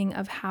understanding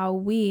of how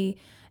we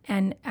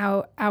and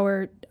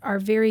our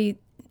very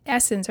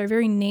essence, our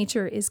very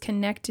nature is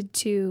connected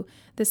to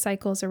the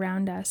cycles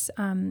around us,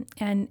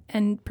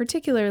 and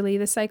particularly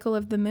the cycle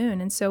of the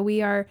moon. And so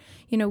we are,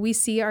 we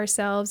see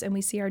ourselves and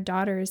we see our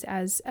daughters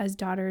as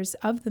daughters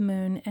of the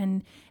moon,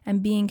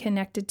 and being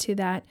connected to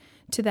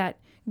that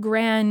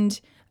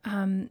grand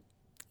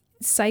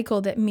cycle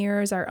that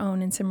mirrors our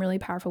own in some really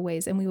powerful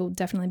ways. And we will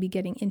definitely be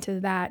getting into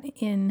that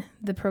in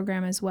the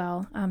program as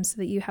well, so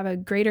that you have a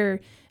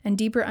greater and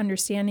deeper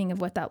understanding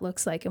of what that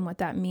looks like and what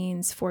that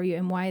means for you,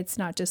 and why it's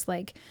not just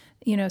like,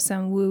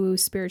 some woo-woo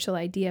spiritual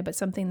idea, but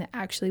something that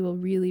actually will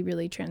really,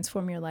 really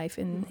transform your life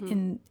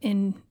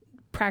in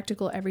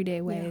practical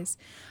everyday ways.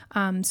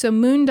 Yeah. So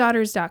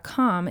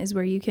moondaughters.com is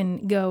where you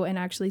can go and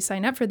actually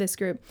sign up for this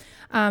group.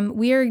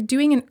 We are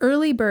doing an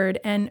early bird,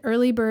 and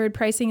early bird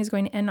pricing is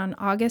going to end on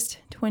August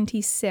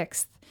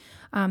 26th.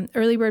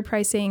 Early bird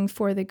pricing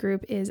for the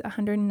group is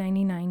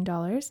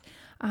 $199.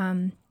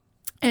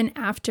 And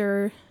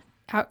after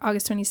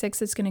August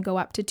 26th, it's going to go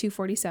up to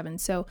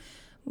 $247. So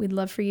we'd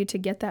love for you to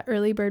get that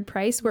early bird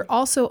price. We're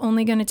also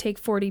only going to take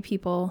 40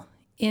 people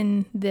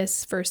in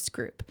this first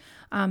group.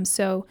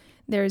 So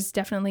there's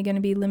definitely going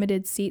to be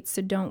limited seats,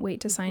 so don't wait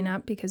to sign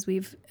up, because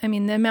the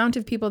amount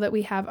of people that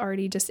we have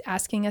already just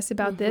asking us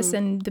about this,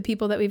 and the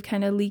people that we've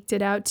kind of leaked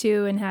it out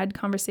to and had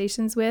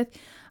conversations with,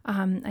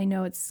 I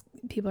know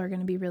people are going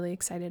to be really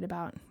excited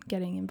about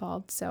getting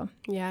involved. So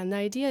yeah, and the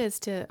idea is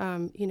to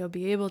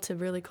be able to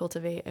really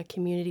cultivate a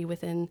community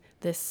within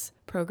this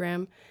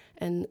program.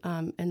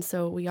 And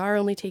so we are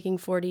only taking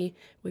 40.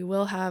 We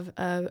will have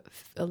a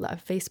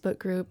Facebook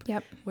group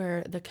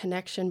where the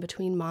connection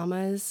between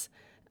mamas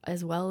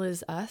as well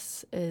as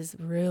us is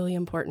really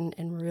important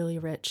and really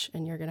rich.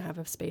 And you're going to have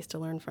a space to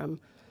learn from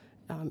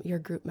your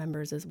group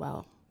members as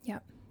well.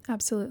 Yep,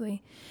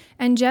 absolutely.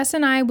 And Jess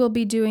and I will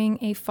be doing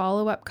a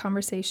follow-up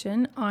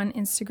conversation on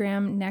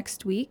Instagram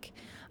next week.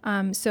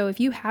 So if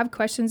you have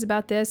questions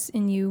about this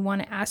and you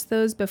want to ask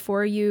those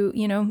before you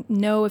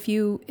know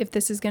if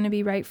this is going to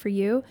be right for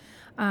you,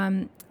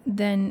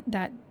 then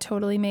that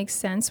totally makes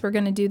sense. We're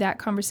going to do that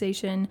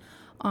conversation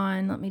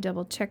on, let me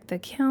double check the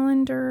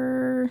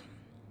calendar.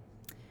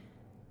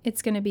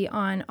 It's going to be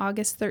on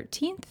August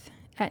 13th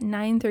at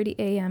 9:30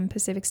 a.m.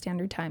 Pacific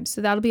Standard Time.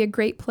 So that'll be a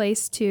great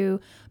place to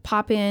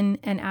pop in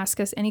and ask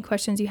us any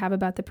questions you have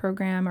about the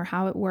program or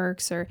how it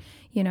works, or,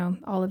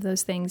 all of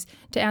those things.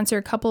 To answer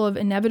a couple of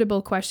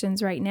inevitable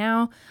questions right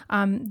now,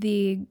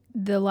 the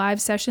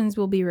live sessions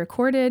will be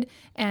recorded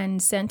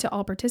and sent to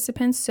all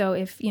participants. So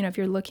if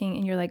you're looking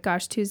and you're like,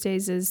 gosh,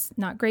 Tuesdays is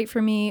not great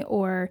for me,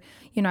 or,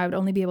 I would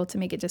only be able to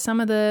make it to some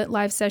of the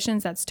live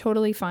sessions, that's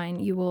totally fine.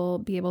 You will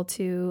be able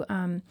to,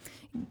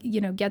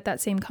 get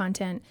that same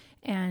content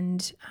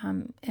and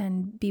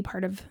be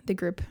part of the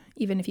group,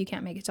 even if you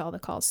can't make it to all the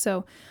calls.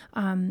 So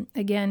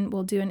again,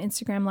 we'll do an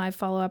Instagram live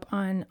follow-up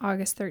on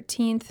August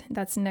 13th.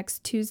 That's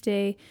next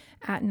Tuesday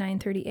at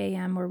 9:30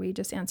 a.m. where we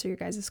just answer your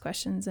guys'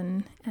 questions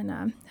and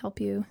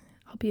help you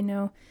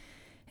know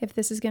if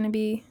this is going to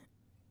be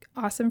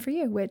awesome for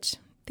you, which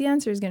the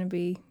answer is going to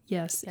be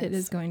yes, it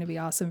is going to be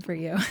awesome for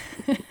you.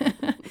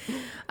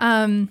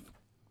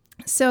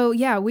 So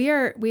yeah, we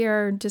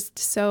are just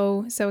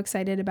so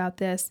excited about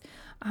this.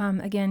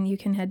 Again, you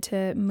can head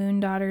to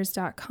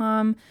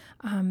moondaughters.com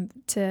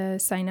to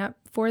sign up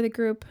for the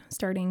group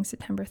starting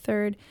September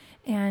 3rd.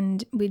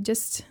 And we're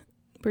just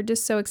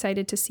so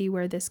excited to see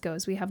where this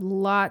goes. We have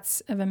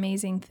lots of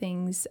amazing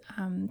things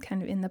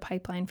kind of in the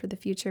pipeline for the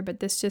future, but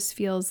this just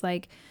feels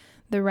like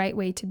the right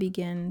way to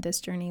begin this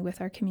journey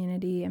with our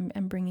community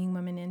and bringing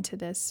women into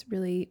this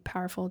really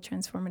powerful,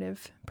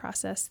 transformative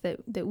process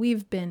that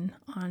we've been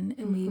on,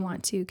 and we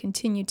want to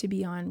continue to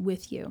be on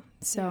with you.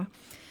 So,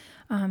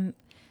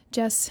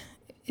 Jess,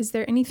 is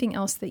there anything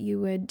else that you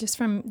would, just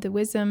from the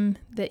wisdom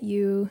that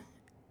you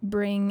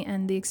bring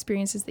and the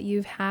experiences that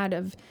you've had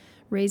of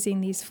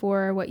raising these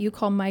 4, what you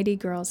call mighty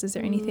girls, is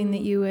there anything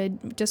that you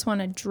would just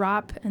want to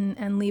drop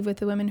and leave with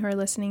the women who are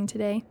listening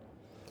today?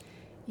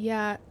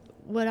 Yeah,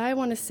 what I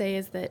want to say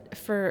is that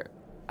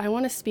I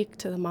want to speak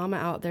to the mama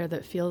out there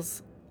that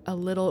feels a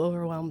little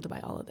overwhelmed by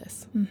all of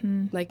this.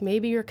 Mm-hmm. Like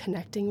maybe you're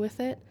connecting with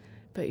it,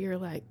 but you're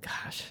like,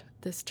 gosh,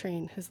 this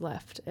train has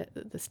left at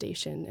the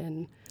station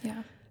and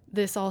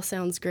this all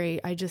sounds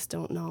great. I just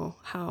don't know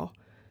how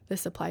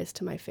this applies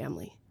to my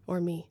family or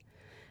me.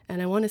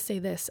 And I want to say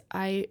this,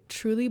 I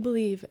truly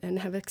believe and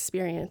have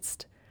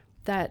experienced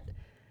that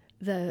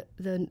the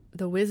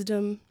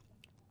wisdom,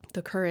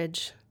 the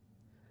courage,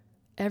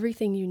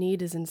 everything you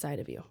need is inside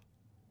of you.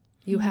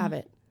 You have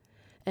it.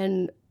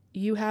 And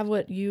you have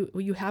what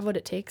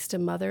it takes to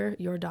mother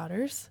your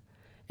daughters.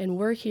 And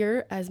we're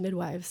here as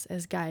midwives,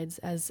 as guides,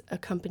 as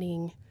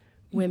accompanying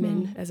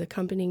women, as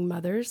accompanying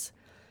mothers.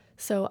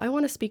 So I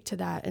want to speak to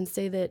that and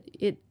say that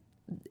it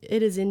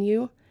is in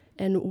you,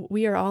 and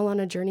we are all on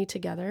a journey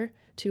together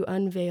to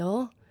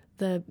unveil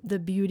the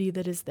beauty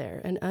that is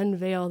there and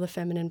unveil the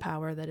feminine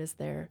power that is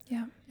there,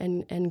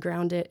 and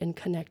ground it and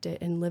connect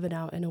it and live it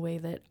out in a way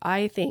that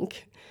I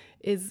think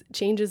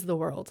changes the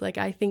world. Like,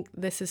 I think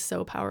this is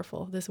so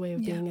powerful. This way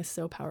of being is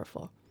so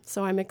powerful.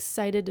 So I'm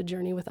excited to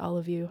journey with all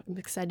of you. I'm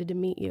excited to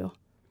meet you.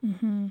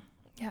 Mm-hmm.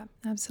 Yeah,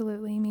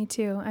 absolutely. Me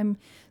too. I'm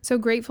so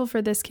grateful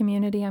for this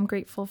community. I'm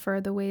grateful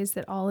for the ways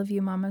that all of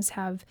you mamas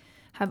have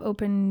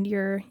opened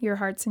your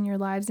hearts and your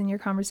lives and your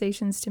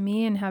conversations to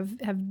me, and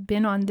have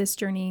been on this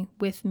journey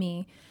with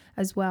me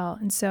as well.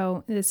 And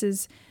so this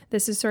is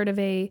sort of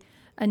a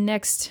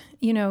next,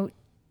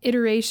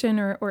 iteration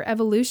or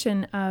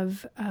evolution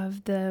of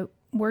the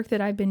work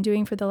that I've been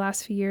doing for the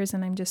last few years,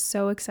 and I'm just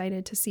so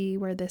excited to see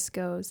where this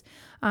goes.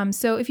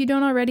 So if you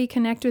don't already,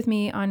 connect with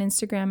me on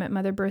Instagram at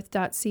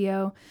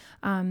motherbirth.co.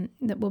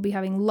 That we'll be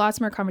having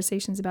lots more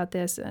conversations about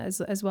this,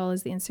 as well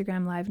as the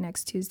Instagram Live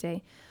next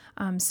Tuesday.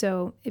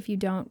 So if you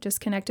don't,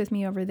 just connect with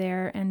me over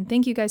there. And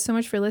thank you guys so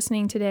much for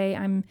listening today.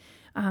 I'm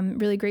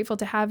really grateful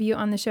to have you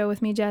on the show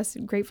with me, Jess.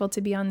 Grateful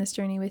to be on this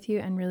journey with you,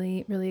 and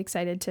really, really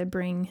excited to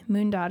bring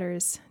Moon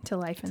Daughters to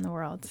life in the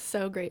world.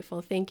 So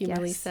grateful. Thank you,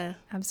 Melissa.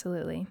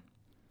 Absolutely.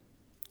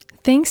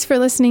 Thanks for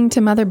listening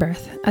to Mother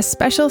Birth. A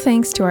special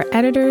thanks to our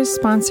editors,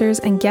 sponsors,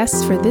 and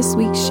guests for this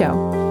week's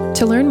show.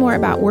 To learn more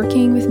about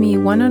working with me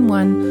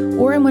one-on-one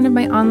or in one of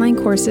my online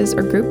courses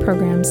or group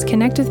programs,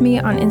 connect with me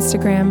on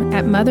Instagram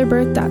at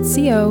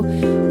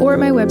motherbirth.co or at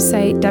my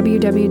website,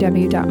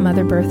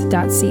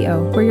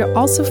 www.motherbirth.co, where you'll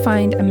also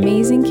find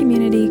amazing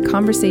community,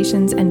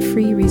 conversations, and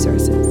free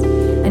resources.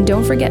 And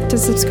don't forget to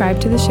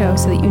subscribe to the show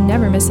so that you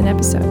never miss an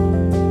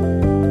episode.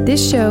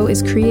 This show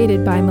is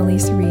created by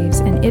Melissa Reeves,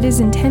 and it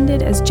is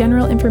intended as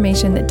general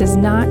information that does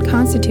not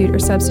constitute or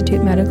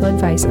substitute medical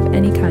advice of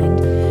any kind.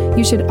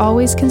 You should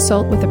always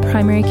consult with a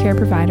primary care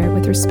provider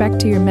with respect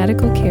to your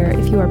medical care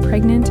if you are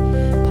pregnant,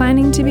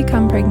 planning to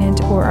become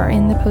pregnant, or are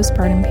in the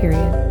postpartum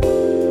period.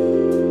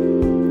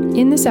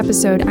 In this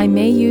episode, I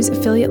may use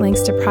affiliate links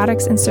to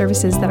products and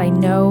services that I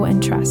know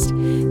and trust.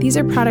 These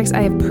are products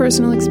I have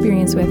personal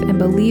experience with and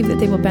believe that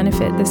they will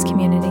benefit this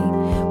community.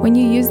 When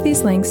you use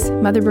these links,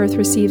 Mother Birth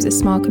receives a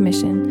small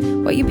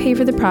commission. What you pay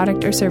for the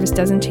product or service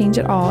doesn't change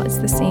at all. It's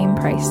the same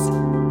price.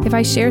 If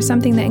I share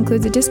something that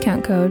includes a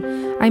discount code,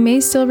 I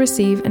may still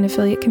receive an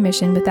affiliate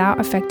commission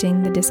without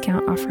affecting the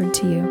discount offered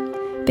to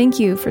you. Thank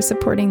you for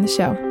supporting the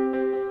show.